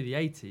 that must be the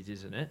 80s,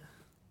 isn't it?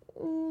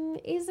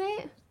 Is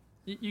it?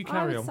 You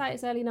carry on. I would say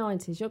it's early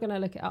 90s. You're going to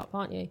look it up,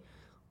 aren't you?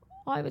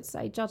 I would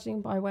say,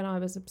 judging by when I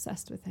was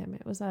obsessed with him,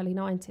 it was early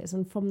 90s,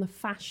 and from the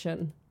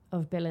fashion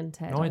of Bill and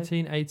Ted.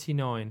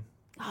 1989.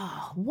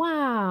 Oh,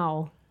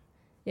 wow.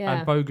 Yeah.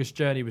 And Bogus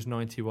Journey was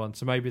 91,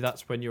 so maybe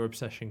that's when your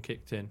obsession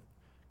kicked in.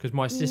 Because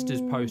my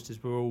sister's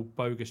posters were all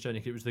Bogus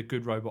Journey. It was the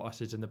good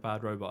robotuses and the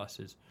bad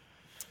robotuses.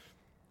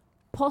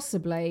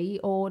 Possibly,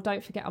 or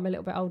don't forget I'm a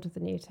little bit older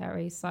than you,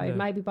 Terry, so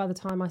maybe by the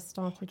time I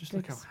started... Just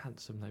look how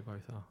handsome they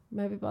both are.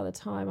 Maybe by the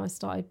time I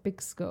started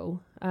Big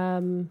School...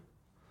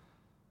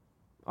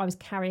 I was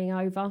carrying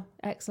over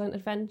Excellent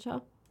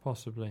Adventure.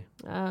 Possibly.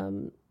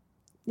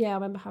 Yeah, I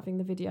remember having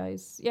the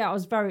videos. Yeah, I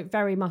was very,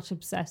 very much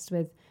obsessed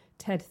with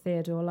Ted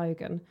Theodore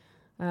Logan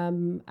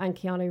and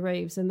Keanu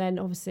Reeves. And then,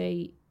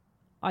 obviously,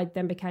 I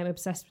then became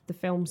obsessed with the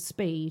film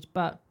Speed.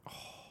 But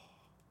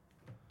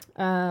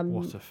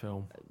what a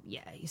film.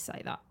 Yeah, you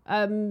say that.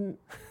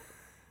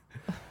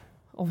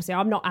 Obviously,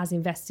 I'm not as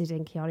invested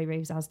in Keanu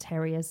Reeves as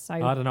Terry is. So I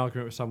had an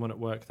argument with someone at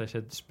work. They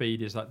said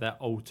Speed is like their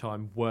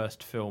all-time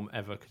worst film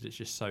ever because it's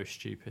just so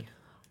stupid.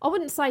 I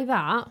wouldn't say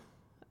that.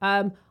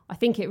 I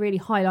think it really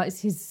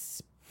highlights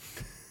his...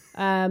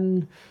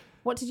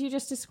 what did you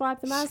just describe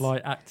them as?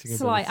 Slight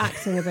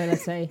acting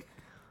ability.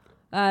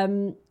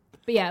 But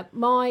yeah,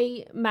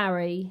 my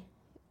marry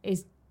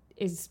is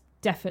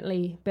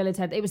definitely Bill and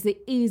Ted. It was the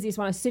easiest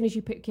one. As soon as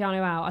you put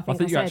Keanu out, I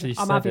think I said,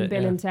 I'm having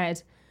Bill and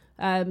Ted.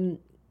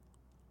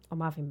 I'm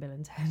having Bill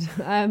and Ted.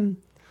 And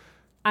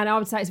I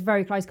would say it's a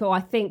very close call. I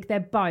think they're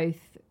both,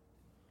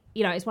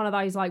 it's one of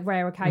those like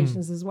rare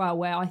occasions as well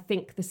where I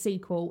think the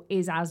sequel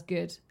is as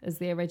good as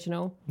the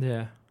original.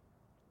 Yeah.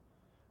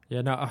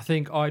 Yeah, no, I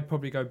think I'd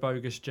probably go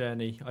Bogus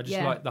Journey. I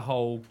just like the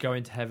whole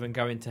going to heaven,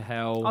 going to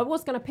hell. I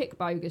was going to pick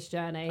Bogus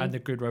Journey. And the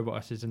good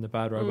robotuses and the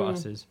bad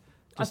robotuses.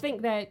 I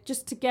think they're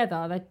just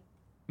together. They're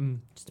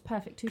just a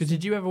perfect two. Because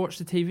did you ever watch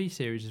the TV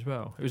series as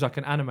well? It was like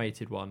an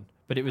animated one.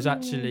 But it was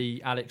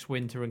actually Alex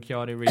Winter and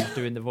Keanu Reeves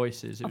doing the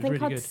voices. It was really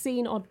good. I think I'd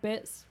seen odd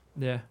bits.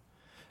 Yeah.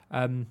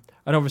 And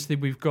obviously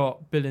we've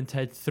got Bill and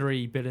Ted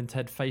 3, Bill and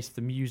Ted Face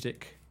the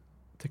Music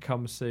to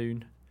come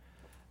soon.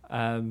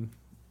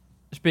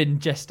 it's been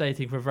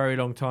gestating for a very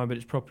long time, but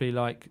it's properly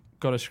like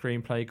got a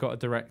screenplay, got a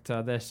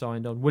director, they're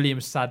signed on. William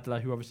Sadler,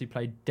 who obviously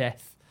played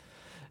Death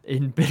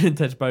in Bill and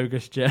Ted's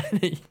Bogus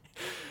Journey,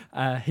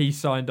 he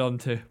signed on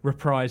to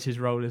reprise his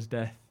role as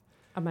Death.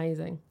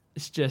 Amazing.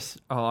 It's just,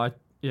 I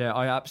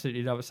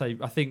absolutely love it. So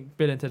I think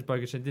Bill and Ted's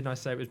Bogus Journey, didn't I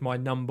say it was my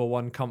number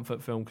one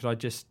comfort film because I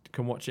just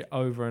can watch it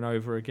over and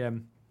over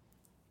again.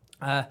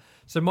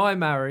 So my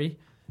Mary,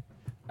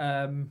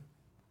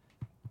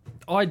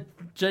 I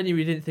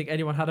genuinely didn't think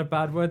anyone had a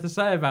bad word to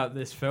say about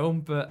this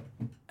film, but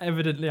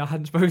evidently I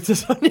hadn't spoken to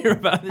Sonia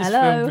about this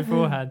film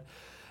beforehand.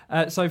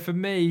 So for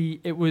me,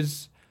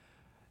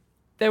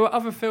 there were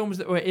other films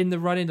that were in the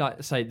running,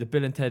 like, say, the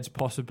Bill and Ted's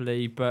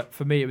possibly, but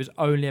for me it was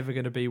only ever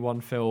going to be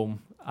one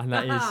film, and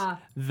that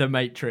is The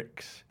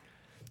Matrix.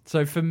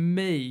 So for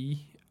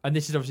me, and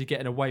this is obviously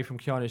getting away from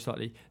Keanu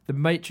slightly, The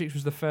Matrix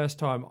was the first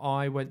time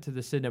I went to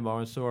the cinema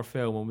and saw a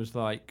film and was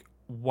like,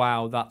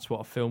 wow, that's what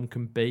a film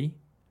can be.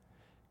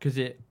 Because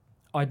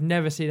I'd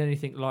never seen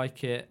anything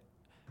like it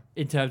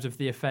in terms of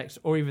the effects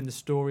or even the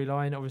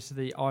storyline.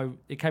 Obviously,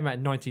 it came out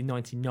in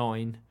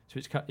 1999,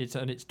 so it's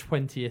on its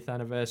 20th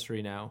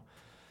anniversary now.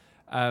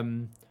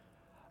 And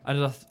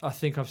I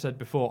think I've said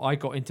before, I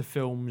got into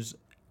films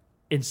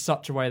in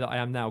such a way that I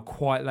am now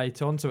quite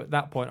late on. So at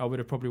that point, I would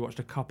have probably watched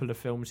a couple of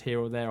films here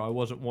or there. I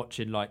wasn't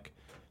watching like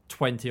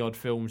 20-odd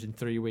films in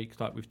 3 weeks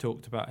like we've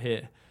talked about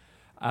here.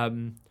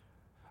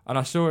 And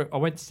I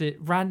went to see it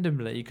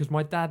randomly because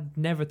my dad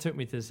never took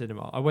me to the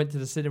cinema. I went to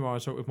the cinema, I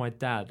saw it with my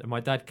dad, and my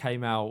dad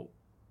came out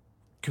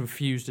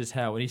confused as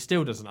hell, and he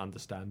still doesn't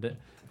understand it,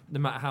 no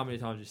matter how many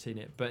times he's seen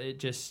it. But it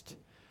just...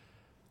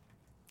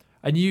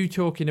 And you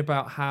talking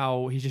about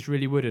how he just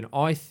really wouldn't.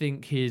 I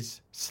think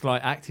his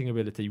slight acting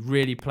ability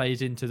really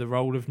plays into the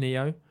role of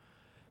Neo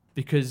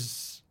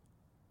because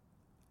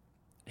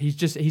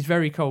he's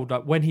very cold.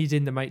 Like when he's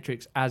in The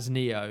Matrix as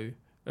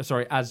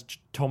as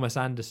Thomas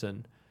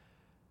Anderson,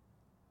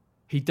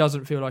 he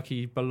doesn't feel like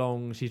he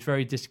belongs. He's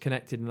very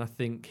disconnected, and I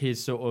think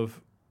his sort of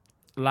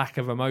lack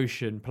of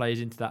emotion plays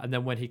into that. And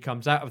then when he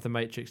comes out of The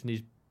Matrix and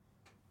he's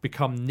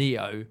become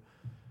Neo,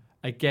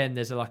 again,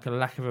 there's a lack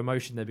of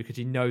emotion there because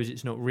he knows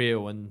it's not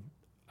real, and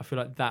I feel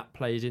like that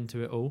plays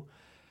into it all.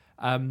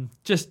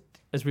 Just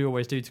as we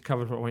always do to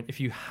cover the point, if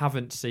you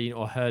haven't seen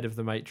or heard of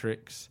The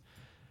Matrix...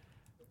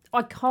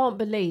 I can't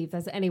believe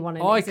there's anyone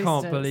in existence. I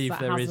can't believe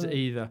there is hasn't.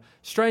 either.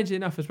 Strangely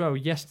enough as well,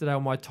 yesterday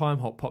on my time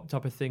hop popped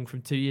up a thing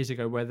from 2 years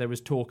ago where there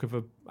was talk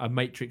of a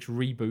Matrix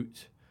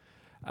reboot,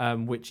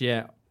 which,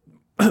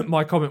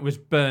 my comment was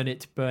burn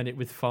it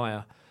with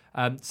fire.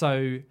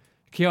 So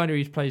Keanu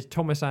Reeves plays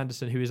Thomas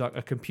Anderson, who is like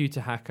a computer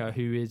hacker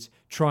who is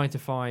trying to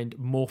find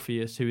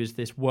Morpheus, who is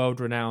this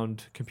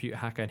world-renowned computer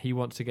hacker, and he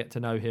wants to get to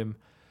know him.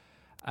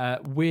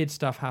 Weird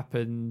stuff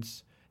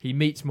happens. He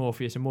meets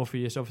Morpheus, and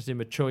Morpheus offers him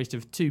a choice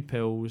of 2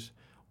 pills.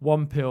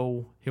 One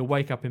pill, he'll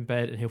wake up in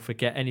bed and he'll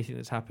forget anything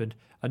that's happened.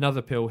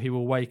 Another pill, he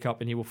will wake up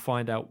and he will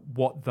find out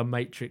what the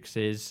Matrix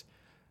is,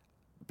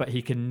 but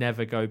he can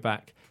never go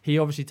back. He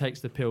obviously takes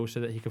the pill so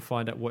that he can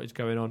find out what is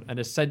going on. And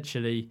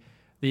essentially,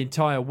 the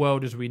entire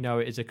world as we know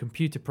it is a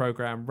computer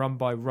program run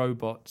by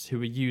robots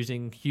who are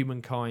using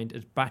humankind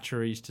as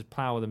batteries to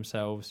power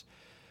themselves.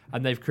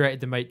 And they've created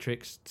the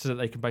Matrix so that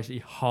they can basically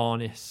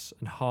harness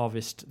and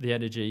harvest the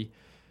energy.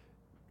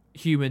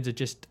 Humans are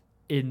just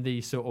in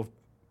these sort of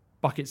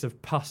buckets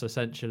of pus,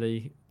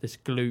 essentially, this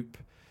gloop.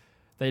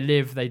 They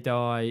live, they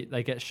die,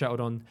 they get shuttled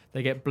on,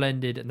 they get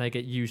blended, and they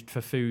get used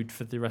for food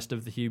for the rest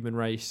of the human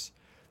race.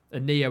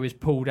 And Neo is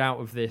pulled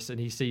out of this, and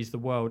he sees the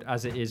world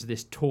as it is,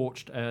 this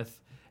torched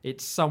Earth.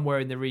 It's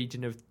somewhere in the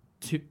region of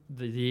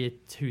the year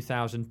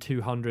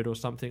 2200 or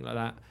something like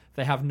that.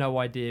 They have no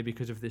idea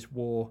because of this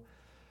war.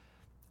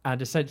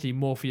 And essentially,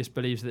 Morpheus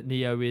believes that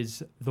Neo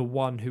is the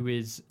one who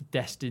is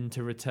destined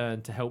to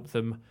return to help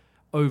them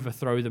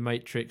overthrow the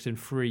Matrix and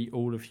free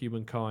all of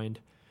humankind,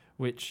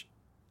 which,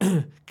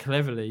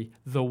 cleverly,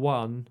 the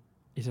one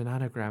is an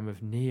anagram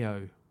of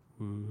Neo.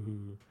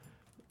 Ooh.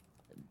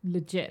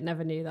 Legit,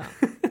 never knew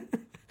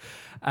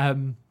that.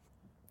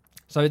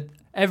 So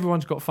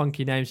everyone's got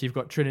funky names. You've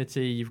got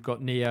Trinity, you've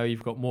got Neo,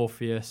 you've got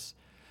Morpheus.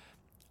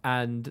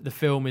 And the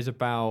film is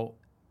about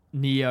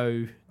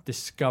Neo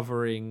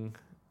discovering...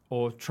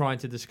 or trying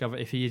to discover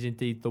if he is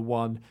indeed the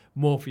one.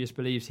 Morpheus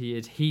believes he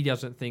is. He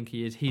doesn't think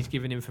he is. He's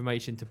given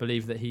information to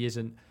believe that he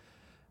isn't.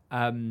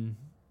 And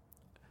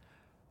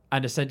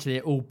essentially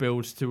it all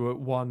builds to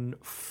one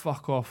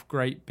fuck-off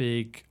great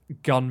big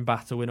gun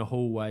battle in a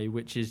hallway,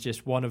 which is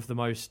just one of the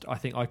most, I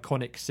think,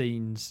 iconic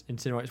scenes in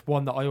cinema. It's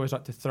one that I always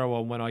like to throw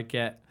on when I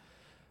get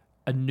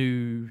a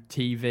new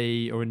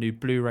TV or a new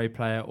Blu-ray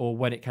player, or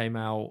when it came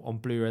out on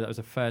Blu-ray, that was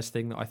the first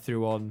thing that I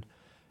threw on.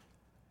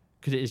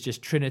 Because it is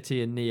just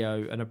Trinity and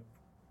Neo and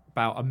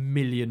about 1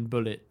 million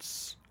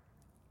bullets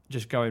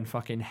just going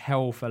fucking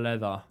hell for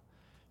leather,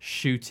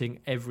 shooting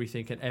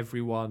everything and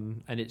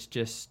everyone, and it's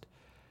just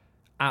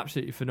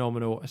absolutely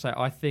phenomenal. So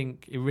I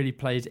think it really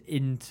plays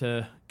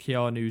into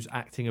Keanu's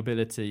acting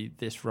ability,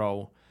 this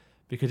role,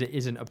 because it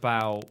isn't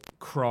about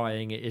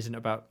crying, it isn't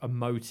about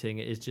emoting,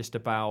 it is just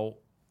about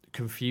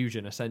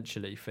confusion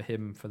essentially for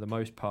him for the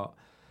most part.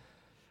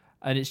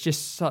 And it's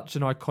just such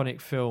an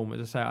iconic film. As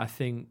I say, I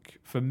think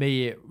for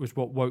me it was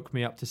what woke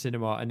me up to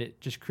cinema, and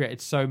it just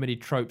created so many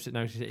tropes.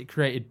 It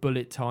created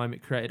bullet time.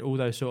 It created all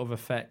those sort of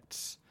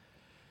effects.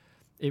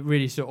 It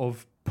really sort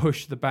of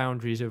pushed the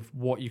boundaries of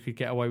what you could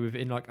get away with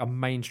in like a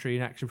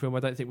mainstream action film. I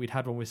don't think we'd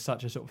had one with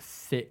such a sort of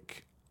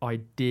thick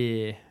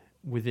idea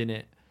within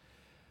it.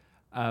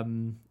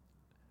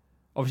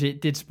 Obviously,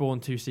 it did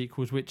spawn 2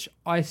 sequels, which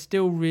I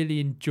still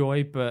really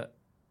enjoy, but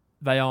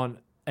they aren't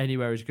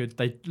anywhere as good.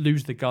 They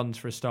lose the guns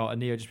for a start, and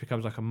Neo just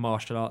becomes like a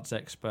martial arts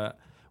expert,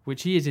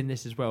 which he is in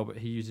this as well, but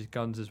he uses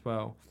guns as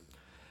well.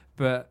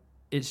 But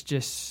it's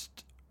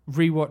just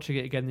rewatching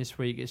it again this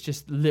week. It's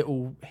just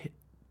little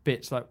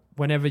bits, like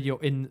whenever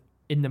you're in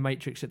the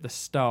Matrix at the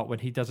start, when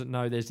he doesn't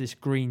know, there's this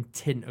green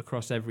tint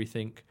across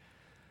everything,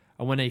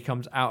 and when he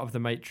comes out of the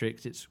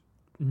Matrix, it's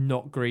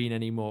not green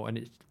anymore, and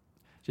it's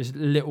just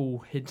little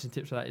hints and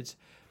tips like that. It's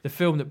the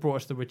film that brought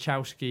us the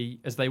Wachowski,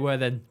 as they were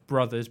then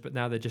brothers, but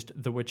now they're just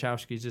the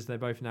Wachowskis, as they're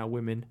both now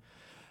women.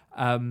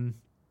 And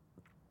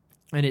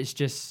it's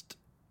just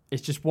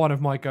one of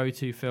my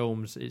go-to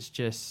films. It's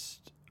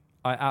just,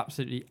 I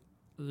absolutely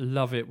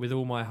love it with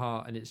all my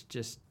heart, and it's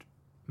just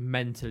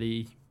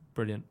mentally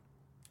brilliant.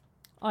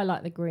 I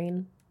like the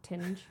green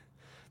tinge.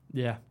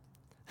 Yeah.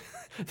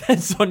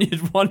 That's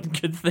Sonia's one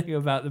good thing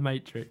about the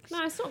Matrix.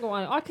 No, it's not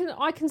good.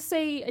 I can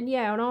see, and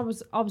yeah, and I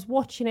was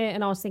watching it,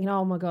 and I was thinking,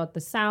 oh my god, the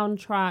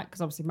soundtrack,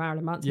 because obviously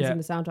Marilyn Manson's in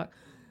the soundtrack.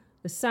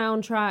 The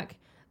soundtrack,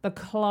 the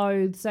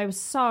clothes, they were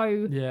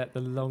so the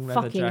long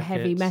leather fucking jackets.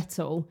 heavy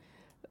metal.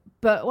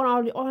 But when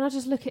I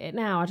just look at it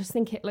now, I just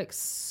think it looks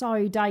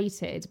so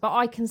dated. But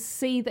I can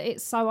see that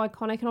it's so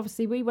iconic, and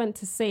obviously we went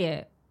to see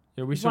it.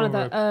 Yeah, we saw one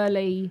of the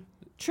early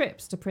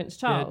trips to Prince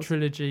Charles. Yeah,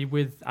 trilogy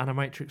with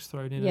Animatrix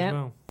thrown in as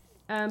well.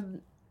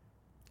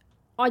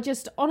 I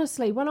just,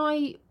 honestly, when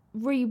I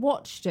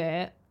rewatched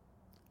it,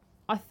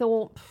 I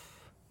thought,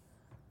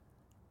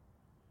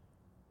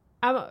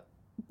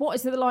 what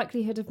is the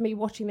likelihood of me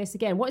watching this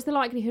again? What is the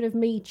likelihood of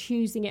me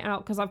choosing it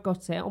out because I've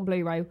got it on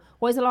Blu-ray?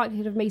 What is the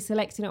likelihood of me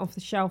selecting it off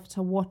the shelf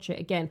to watch it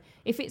again?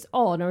 If it's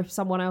on, or if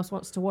someone else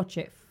wants to watch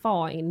it,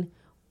 fine.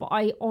 But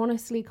I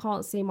honestly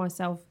can't see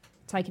myself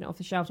taking it off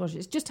the shelf to watch it.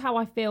 It's just how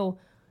I feel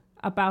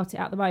about it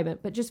at the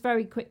moment. But just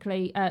very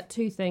quickly,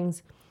 2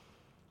 things.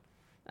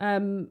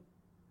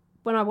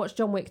 When I watched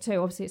John Wick 2,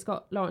 obviously it's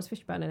got Lawrence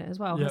Fishburne in it as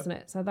well, hasn't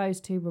it? So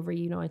those 2 were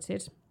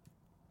reunited.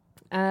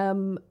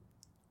 And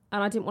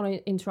I didn't want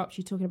to interrupt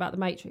you talking about The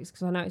Matrix,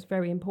 because I know it's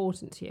very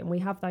important to you. And we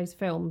have those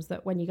films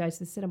that when you go to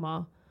the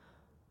cinema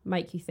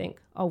make you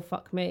think, oh,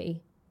 fuck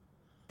me,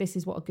 this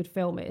is what a good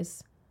film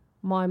is.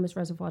 Mine was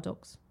Reservoir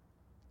Dogs.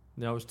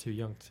 No, I was too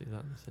young to see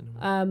that in the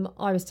cinema.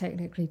 I was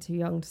technically too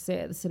young to see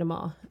it at the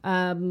cinema.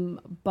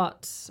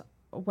 But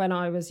when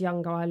I was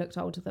younger, I looked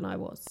older than I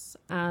was,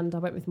 and I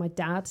went with my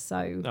dad.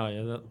 So oh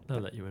yeah, they'll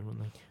let you in, won't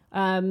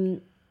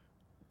they?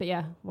 But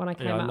yeah, when I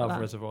came I out, love of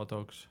that, Reservoir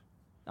Dogs.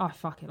 I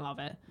fucking love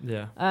it.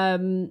 Yeah.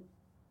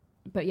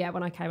 But yeah,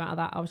 when I came out of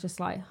that, I was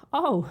just like,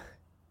 oh,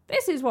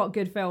 this is what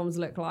good films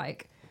look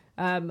like,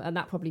 and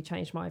that probably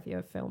changed my view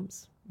of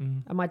films.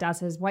 And my dad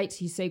says, wait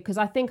till you see, because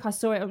I think I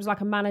saw it. It was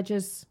like a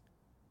manager's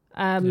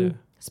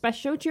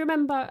special. Do you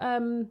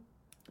remember?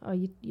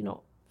 You're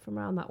not from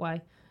around that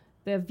way.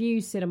 The View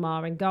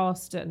Cinema in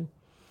Garston.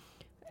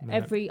 No.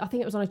 I think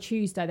it was on a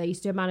Tuesday, they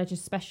used to do a manager's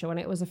special, and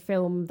it was a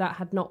film that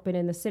had not been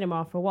in the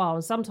cinema for a while.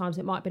 And sometimes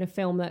it might have been a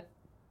film that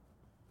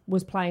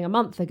was playing a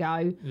month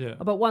ago. Yeah.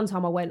 But one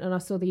time I went and I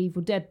saw The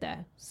Evil Dead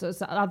there. So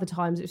other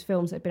times it was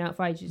films that had been out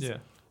for ages. Yeah.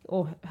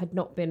 Or had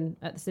not been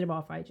at the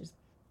cinema for ages.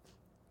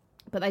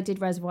 But they did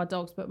Reservoir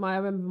Dogs. But I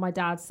remember my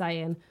dad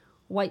saying,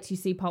 wait till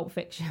you see Pulp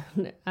Fiction.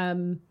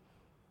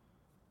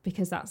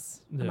 Because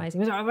that's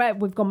amazing.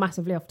 We've gone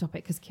massively off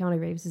topic because Keanu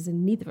Reeves is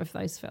in neither of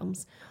those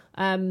films.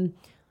 And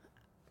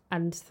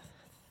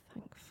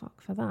thank fuck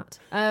for that.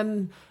 I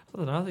don't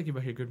know, I think he'd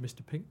make a good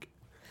Mr. Pink.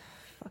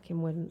 Fucking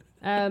wouldn't.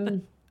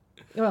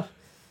 Well,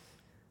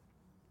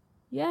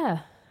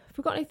 yeah.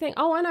 Forgot anything?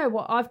 Oh, I know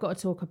what I've got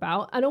to talk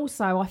about. And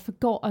also, I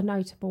forgot a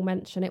notable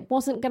mention. It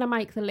wasn't going to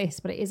make the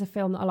list, but it is a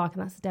film that I like,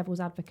 and that's The Devil's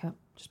Advocate.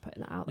 Just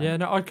putting that out there. Yeah,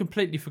 no, I'd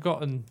completely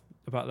forgotten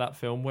about that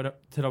film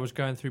till I was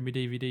going through my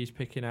DVDs,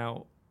 picking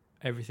out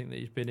everything that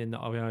he's been in that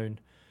I own.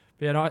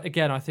 But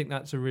yeah, I think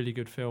that's a really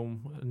good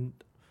film, and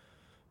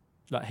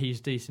like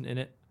he's decent in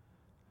it.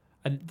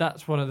 And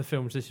that's one of the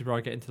films, this is where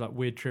I get into like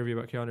weird trivia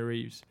about Keanu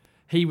Reeves.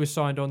 He was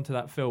signed on to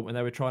that film, and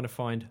they were trying to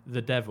find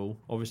the devil.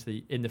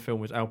 Obviously, in the film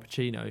was Al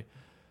Pacino.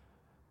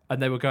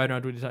 And they were going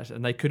around with his accent,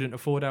 and they couldn't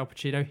afford Al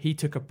Pacino. He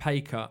took a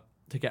pay cut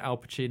to get Al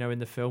Pacino in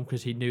the film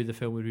because he knew the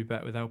film would be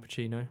better with Al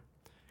Pacino.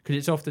 Because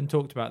it's often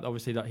talked about,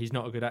 obviously, that he's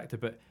not a good actor,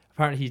 but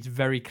apparently he's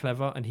very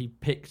clever, and he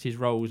picks his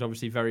roles,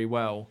 obviously, very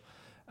well.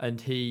 And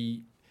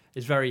he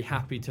is very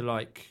happy to,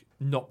 like,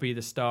 not be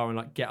the star and,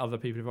 like, get other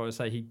people involved.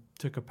 Say he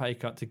took a pay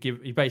cut to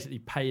give... He basically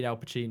paid Al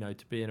Pacino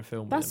to be in a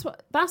film with him.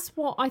 That's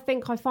what I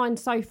think I find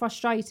so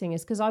frustrating,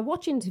 is because I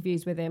watch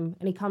interviews with him,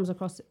 and he comes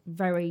across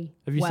very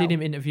Have you seen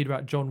him interviewed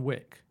about John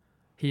Wick?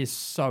 he is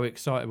so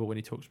excitable when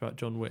he talks about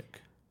John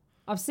Wick.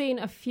 I've seen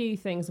a few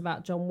things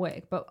about John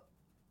Wick, but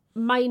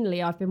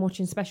mainly I've been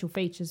watching special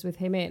features with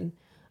him in.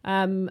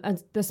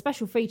 And the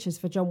special features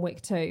for John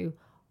Wick 2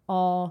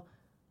 are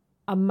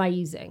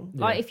amazing.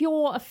 Yeah. Like, if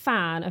you're a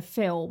fan of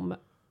film,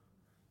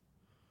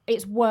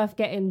 it's worth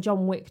getting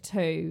John Wick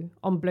 2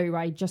 on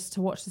Blu-ray just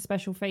to watch the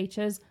special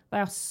features. They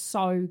are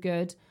so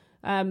good.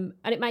 And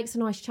it makes a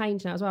nice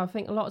change now as well. I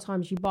think a lot of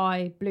times you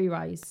buy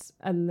Blu-rays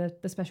and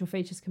the special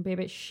features can be a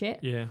bit shit.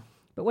 Yeah.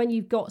 But when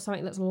you've got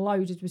something that's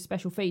loaded with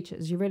special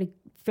features, you really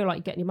feel like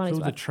you're getting your money's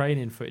It's all worth. the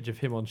training footage of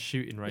him on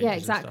shooting ranges Yeah,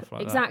 and stuff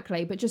like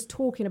exactly. But just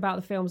talking about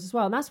the films as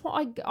well. And that's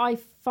what I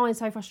find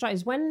so frustrating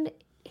is when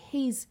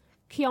he's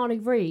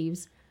Keanu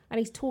Reeves and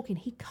he's talking,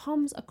 he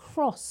comes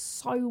across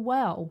so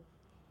well.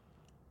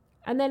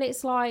 And then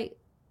it's like,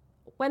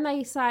 when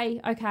they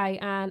say, okay,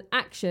 and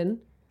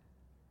action,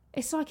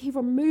 it's like he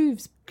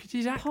removes... Because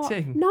he's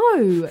acting.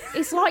 No,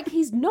 it's like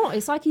he's not.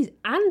 It's like he's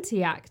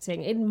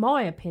anti-acting, in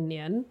my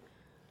opinion.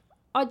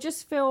 I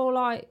just feel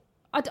like...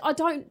 I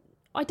don't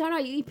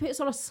know. He puts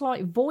on a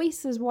slight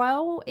voice as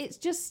well. It's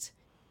just...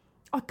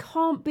 I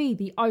can't be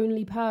the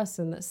only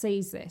person that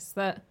sees this.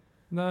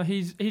 No,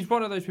 he's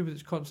one of those people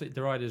that's constantly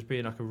derided as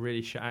being like a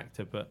really shit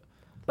actor, but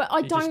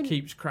I he don't... just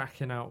keeps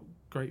cracking out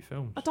great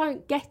films. I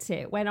don't get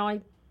it when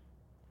I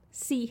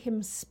see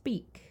him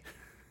speak.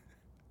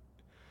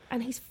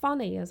 And he's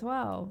funny as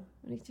well.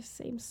 And he just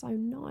seems so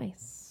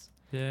nice.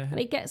 Yeah. And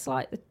he gets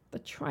like the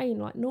train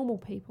like normal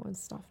people and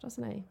stuff,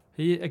 doesn't he?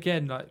 He,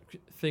 again, like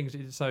things,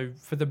 so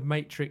for the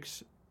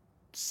Matrix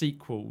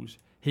sequels,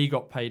 he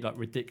got paid like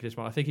ridiculous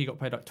money. I think he got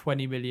paid like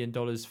 $20 million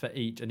for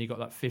each, and he got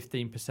like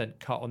 15%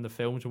 cut on the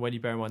films. And when you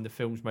bear in mind the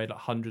films made like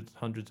hundreds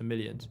of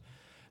millions,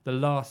 the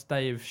last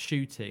day of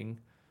shooting,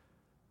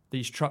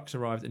 these trucks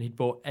arrived and he'd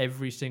bought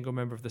every single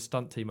member of the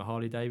stunt team a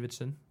Harley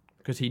Davidson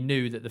because he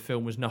knew that the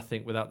film was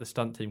nothing without the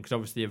stunt team because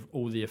obviously of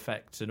all the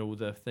effects and all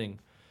the thing.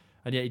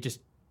 And yet he just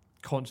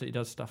constantly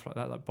does stuff like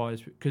that, like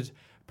buys, because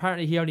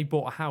apparently he only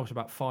bought a house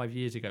about 5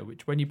 years ago,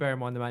 which when you bear in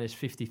mind the man is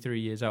 53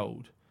 years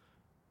old,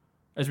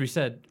 as we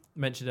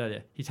mentioned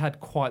earlier, he's had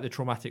quite the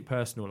traumatic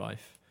personal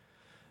life.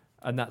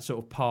 And that's sort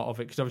of part of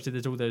it, because obviously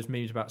there's all those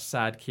memes about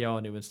sad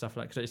Keanu and stuff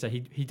like that. So he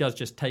does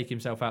just take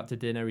himself out to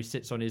dinner, he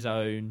sits on his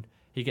own,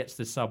 he gets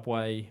the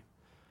subway.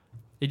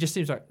 He just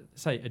seems like,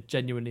 say, a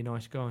genuinely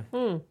nice guy.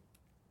 Can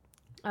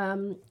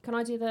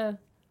I do the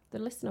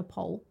listener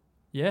poll?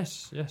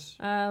 Yes.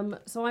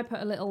 So I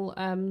put a little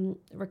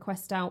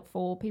request out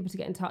for people to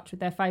get in touch with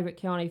their favourite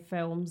Keanu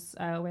films.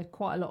 We had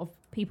quite a lot of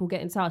people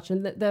get in touch,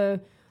 and the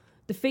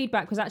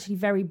feedback was actually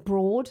very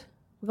broad.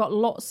 We got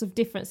lots of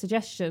different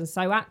suggestions.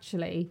 So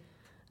actually,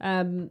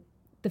 the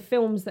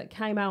films that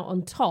came out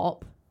on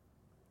top...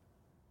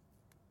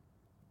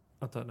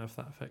 I don't know if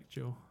that affects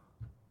your...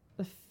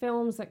 The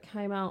films that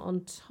came out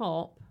on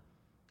top...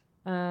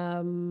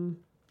 yeah,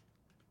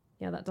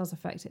 that does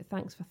affect it.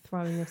 Thanks for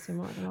throwing this in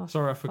right at the last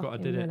Sorry, I forgot I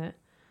did minute.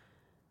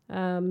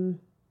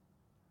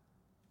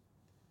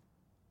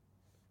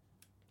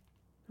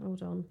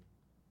 Hold on.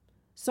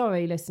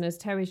 Sorry, listeners.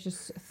 Terry's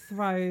just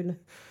thrown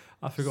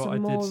I forgot some I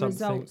did more something.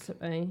 results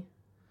at me.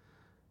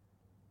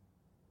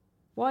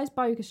 Why is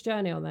Bogus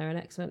Journey on there and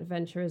Excellent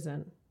Adventure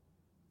isn't?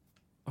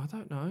 I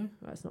don't know.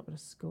 Well, it's not going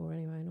to score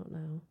anyway, not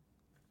now.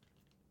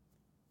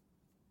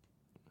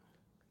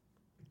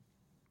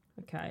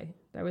 Okay,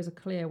 there is a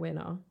clear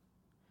winner.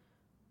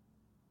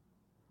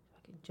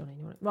 Fucking Johnny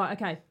Mnemonic. Right,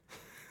 okay.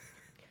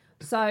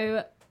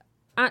 So,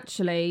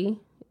 actually,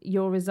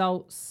 your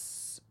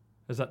results...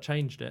 Has that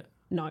changed it?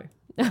 No.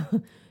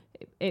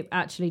 It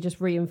actually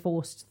just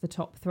reinforced the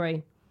top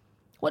three.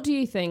 What do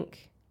you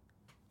think?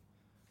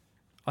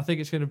 I think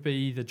it's going to be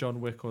either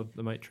John Wick or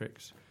The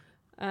Matrix.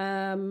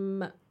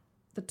 The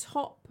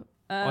top...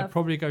 I'd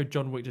probably go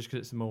John Wick just because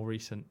it's the more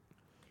recent.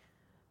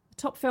 The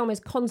top film is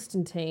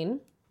Constantine.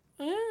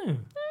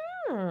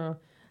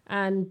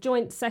 And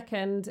joint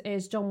second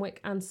is John Wick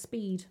and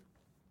Speed.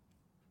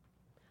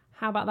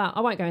 How about that?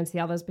 I won't go into the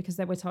others because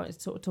we're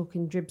sort of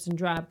talking dribs and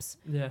drabs.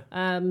 Yeah.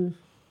 I mean,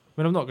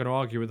 I'm not going to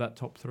argue with that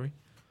top three.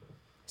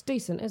 It's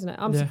decent, isn't it?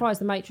 I'm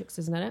surprised The Matrix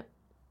isn't in it.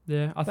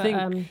 Yeah, I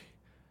think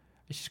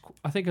it's just,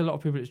 I think a lot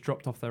of people it's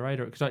dropped off their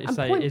radar because, like you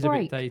say, it is a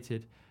bit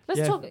dated.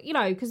 Let's talk,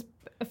 because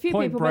a few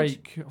Point people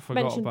Break I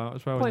forgot about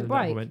as well. Point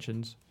Break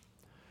mentions.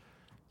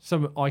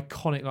 Some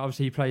iconic,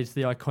 obviously he plays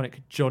the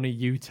iconic Johnny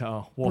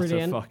Utah. What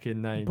Brilliant. a fucking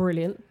name.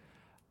 Brilliant.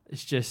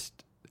 It's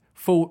just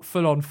full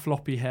on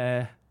floppy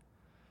hair,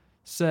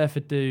 surfer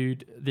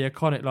dude, the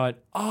iconic line,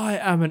 I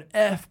am an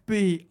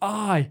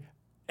FBI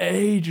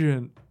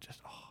agent.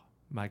 Just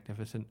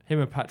magnificent.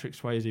 Him and Patrick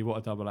Swayze, what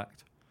a double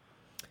act.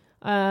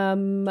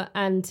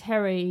 And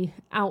Terry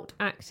out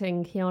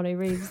acting Keanu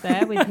Reeves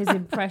there with his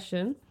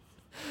impression.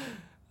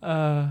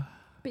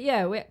 But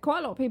yeah, quite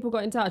a lot of people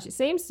got in touch. It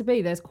seems to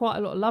be there's quite a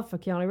lot of love for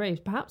Keanu Reeves.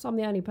 Perhaps I'm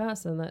the only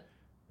person that...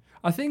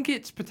 I think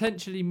it's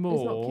potentially more...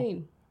 is not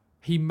keen.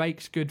 He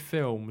makes good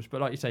films, but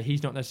like you say,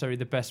 he's not necessarily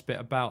the best bit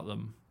about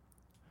them.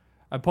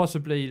 And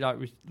possibly, like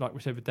we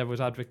said with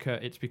Devil's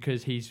Advocate, it's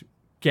because he's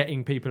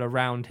getting people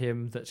around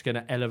him that's going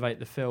to elevate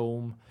the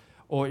film,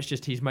 or it's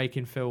just he's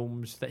making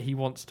films that he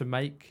wants to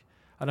make.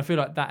 And I feel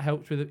like that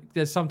helps with it.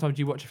 There's sometimes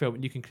you watch a film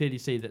and you can clearly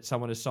see that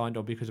someone has signed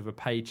on because of a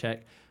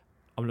paycheck.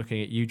 I'm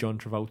looking at you, John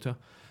Travolta,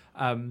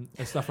 and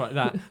stuff like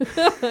that.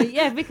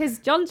 Yeah, because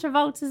John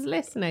Travolta's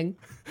listening.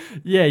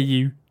 Yeah,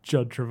 you,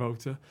 John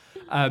Travolta.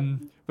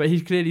 But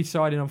he's clearly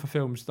signing on for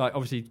films. Like,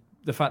 obviously,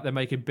 the fact they're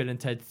making Bill and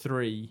Ted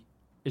 3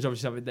 is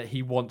obviously something that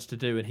he wants to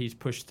do and he's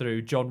pushed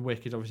through. John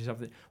Wick is obviously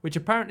something... Which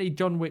apparently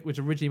John Wick was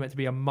originally meant to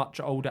be a much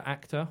older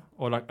actor,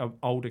 or like an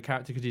older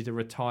character, because he's a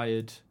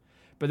retired...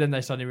 But then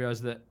they suddenly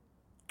realised that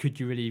could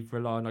you really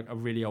rely on like a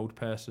really old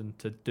person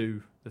to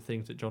do the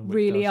things that John Wick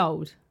really does?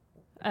 Old?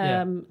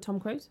 Tom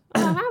Cruise?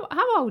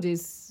 How old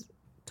is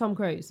Tom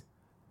Cruise?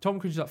 Tom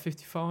Cruise is like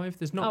 55.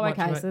 There's not Oh, much...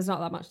 okay, so there's not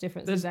that much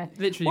difference, is there?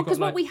 Literally... Well, because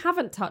like, what we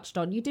haven't touched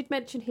on, you did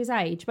mention his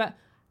age, but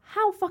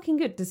how fucking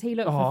good does he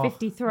look for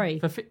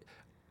 53?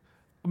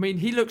 I mean,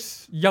 he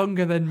looks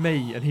younger than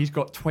me and he's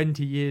got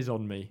 20 years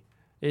on me.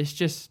 It's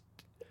just...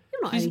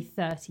 You're not only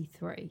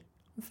 33.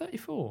 I'm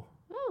 34.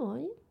 Oh, are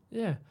you?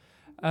 Yeah.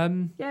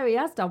 Yeah, he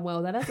has done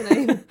well then, hasn't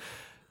he?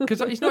 Because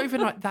like, he's not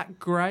even like that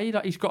grey.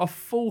 Like, he's got a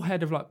full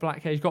head of like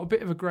black hair. He's got a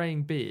bit of a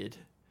greying beard.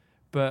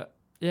 But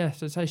yeah,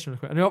 sensational.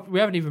 And we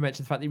haven't even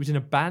mentioned the fact that he was in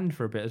a band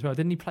for a bit as well.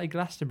 Didn't he play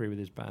Glastonbury with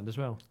his band as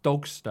well?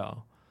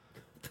 Dogstar.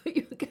 But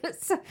you were going to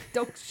say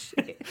dog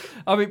shit.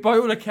 I mean, by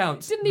all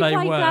accounts, Didn't he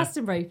play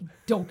Glastonbury?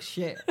 Dog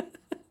shit.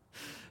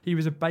 He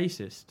was a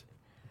bassist.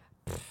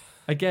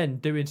 Again,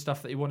 doing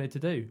stuff that he wanted to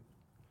do.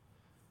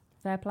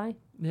 Fair play.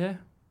 Yeah.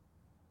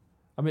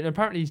 I mean,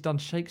 apparently he's done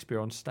Shakespeare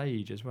on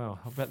stage as well.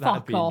 I bet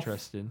that'd be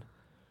interesting.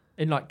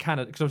 In like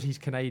Canada, because obviously he's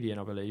Canadian,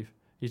 I believe.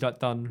 He's like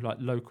done like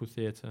local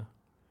theatre.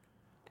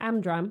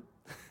 Amdram.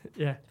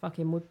 Yeah.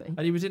 Fucking would be.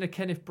 And he was in a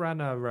Kenneth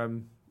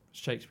Branagh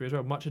Shakespeare as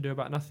well. Much Ado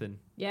About Nothing.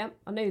 Yeah,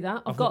 I knew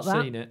that. I've not got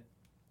that. seen it.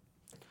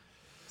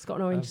 It's got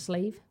an orange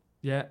sleeve.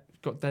 Yeah, it's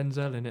got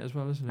Denzel in it as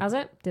well, isn't it? Has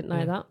it? Didn't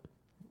know that.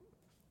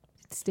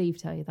 Did Steve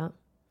tell you that?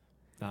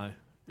 No.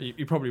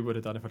 He probably would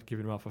have done if I'd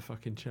given him half a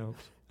fucking chance.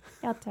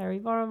 Yeah, Terry,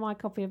 borrow my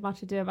copy of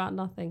Much Ado About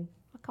Nothing.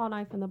 I can't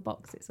open the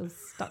box. It's all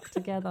stuck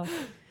together.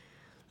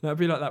 That'd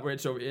be like that where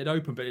it'd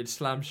open but it'd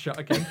slam shut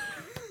again.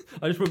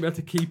 I just wouldn't be able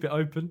to keep it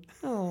open.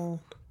 Oh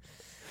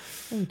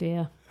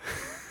dear.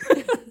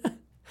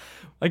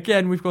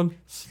 Again, we've gone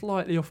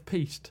slightly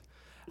off-piste.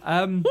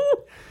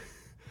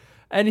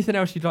 Anything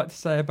else you'd like to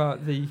say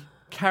about the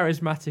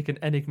charismatic and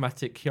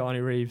enigmatic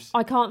Keanu Reeves?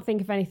 I can't think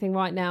of anything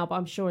right now, but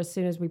I'm sure as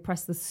soon as we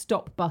press the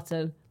stop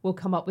button, we'll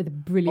come up with a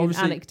brilliant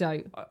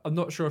anecdote. I'm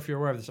not sure if you're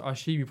aware of this. I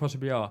assume you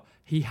possibly are.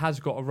 He has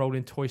got a role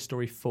in Toy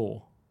Story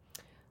 4.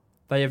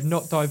 They have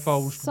not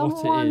divulged what it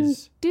is. Someone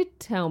did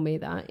tell me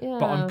that, yeah.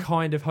 But I'm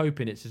kind of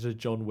hoping it's as a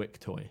John Wick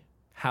toy.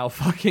 How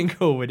fucking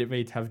cool would it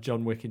be to have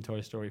John Wick in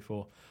Toy Story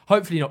 4?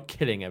 Hopefully not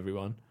killing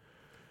everyone.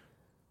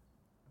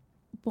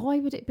 Why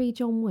would it be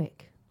John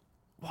Wick?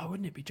 Why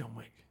wouldn't it be John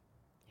Wick?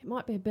 It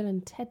might be a Bill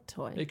and Ted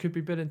toy. It could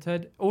be Bill and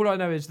Ted. All I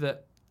know is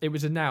that it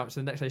was announced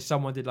and the next day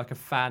someone did like a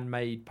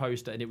fan-made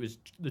poster and it was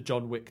the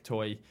John Wick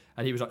toy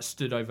and he was like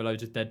stood over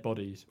loads of dead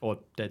bodies or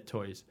dead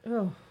toys.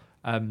 Oh.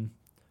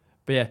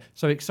 But yeah,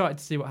 so excited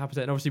to see what happens.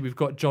 And obviously we've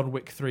got John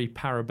Wick 3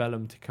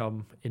 Parabellum to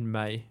come in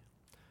May.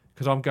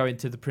 Because I'm going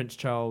to the Prince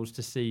Charles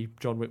to see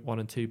John Wick 1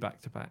 and 2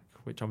 back to back,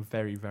 which I'm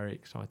very, very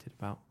excited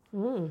about.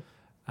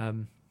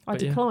 I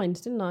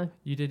declined, didn't I?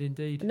 You did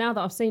indeed. But now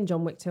that I've seen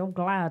John Wick 2, I'm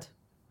glad.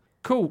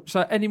 Cool.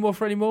 So any more?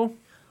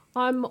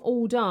 I'm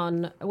all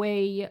done.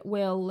 We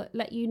will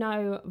let you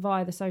know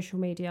via the social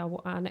media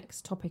what our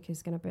next topic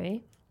is going to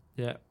be.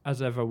 Yeah,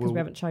 as ever. Because we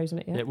haven't chosen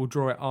it yet. Yeah, we'll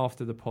draw it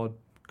after the pod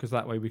because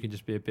that way we can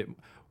just be a bit...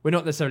 We're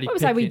not necessarily... I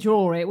would say we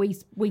draw it. We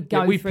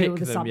go through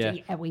the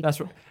subject. Yeah, that's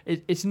what,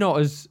 it's not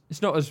as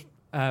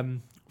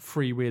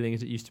freewheeling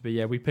as it used to be.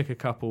 Yeah, we pick a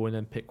couple and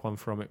then pick one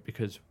from it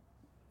because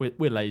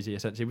we're lazy,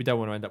 essentially. We don't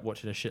want to end up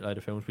watching a shitload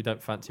of films we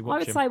don't fancy watching.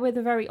 I would say we're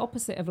the very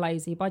opposite of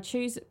lazy. By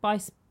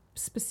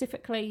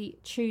specifically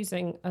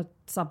choosing a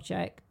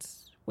subject,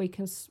 we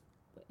can...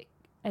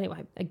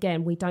 Anyway,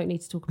 again, we don't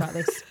need to talk about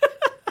this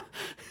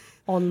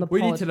on the pod.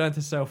 We need to learn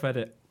to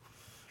self-edit.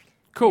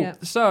 Cool. Yeah.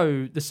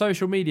 So the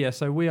social media.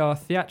 So we are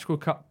Theatrical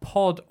Cut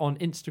Pod on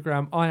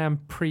Instagram. I am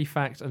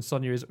Prefax and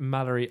Sonia is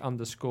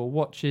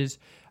Mallory_watches.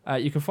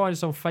 You can find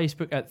us on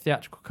Facebook at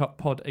Theatrical Cut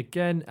Pod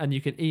again, and you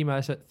can email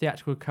us at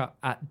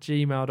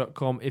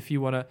theatricalcut@gmail.com if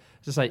you want to,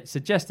 as I say,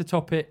 suggest a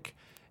topic.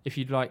 If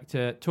you'd like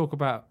to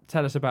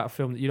tell us about a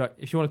film that you like.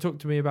 If you want to talk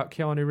to me about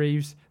Keanu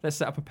Reeves, let's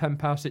set up a pen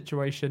pal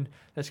situation.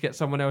 Let's get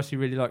someone else who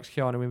really likes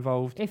Keanu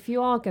involved. If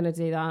you are going to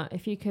do that,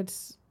 if you could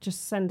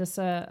just send us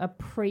a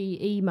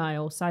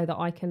pre-email so that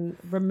I can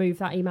remove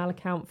that email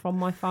account from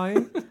my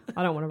phone.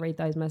 I don't want to read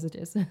those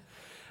messages.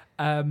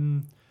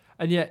 And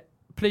yet,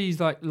 please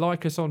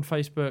like us on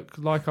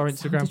Facebook, like our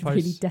Instagram posts.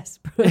 Really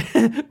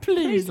desperate.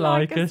 please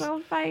like us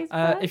on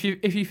Facebook.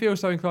 If you feel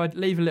so inclined,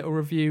 leave a little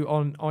review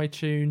on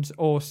iTunes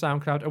or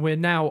SoundCloud. And we're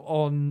now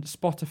on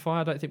Spotify.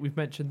 I don't think we've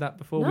mentioned that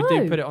before. No. We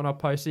do put it on our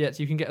post. So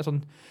you can get us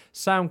on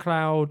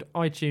SoundCloud,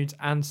 iTunes,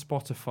 and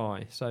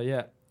Spotify. So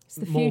yeah. It's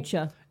the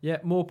future. Yeah,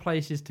 more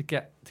places to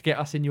get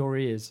us in your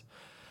ears.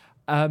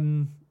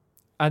 And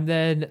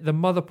then the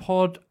Mother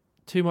Pod,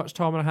 Too Much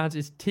Time on Our Hands,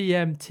 is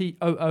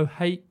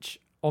TMTOOH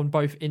on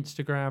both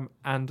Instagram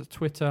and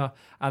Twitter,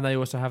 and they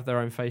also have their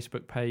own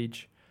Facebook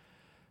page.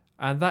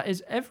 And that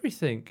is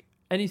everything.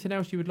 Anything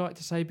else you would like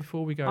to say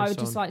before we go? I would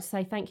just like to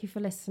say thank you for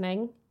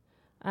listening.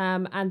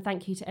 And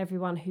thank you to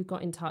everyone who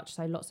got in touch.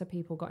 So lots of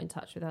people got in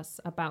touch with us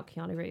about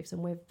Keanu Reeves,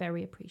 and we're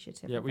very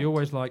appreciative. Yeah, we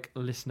always like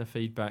listener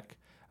feedback.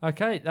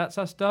 Okay, that's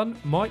us done.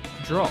 Mic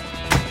drop.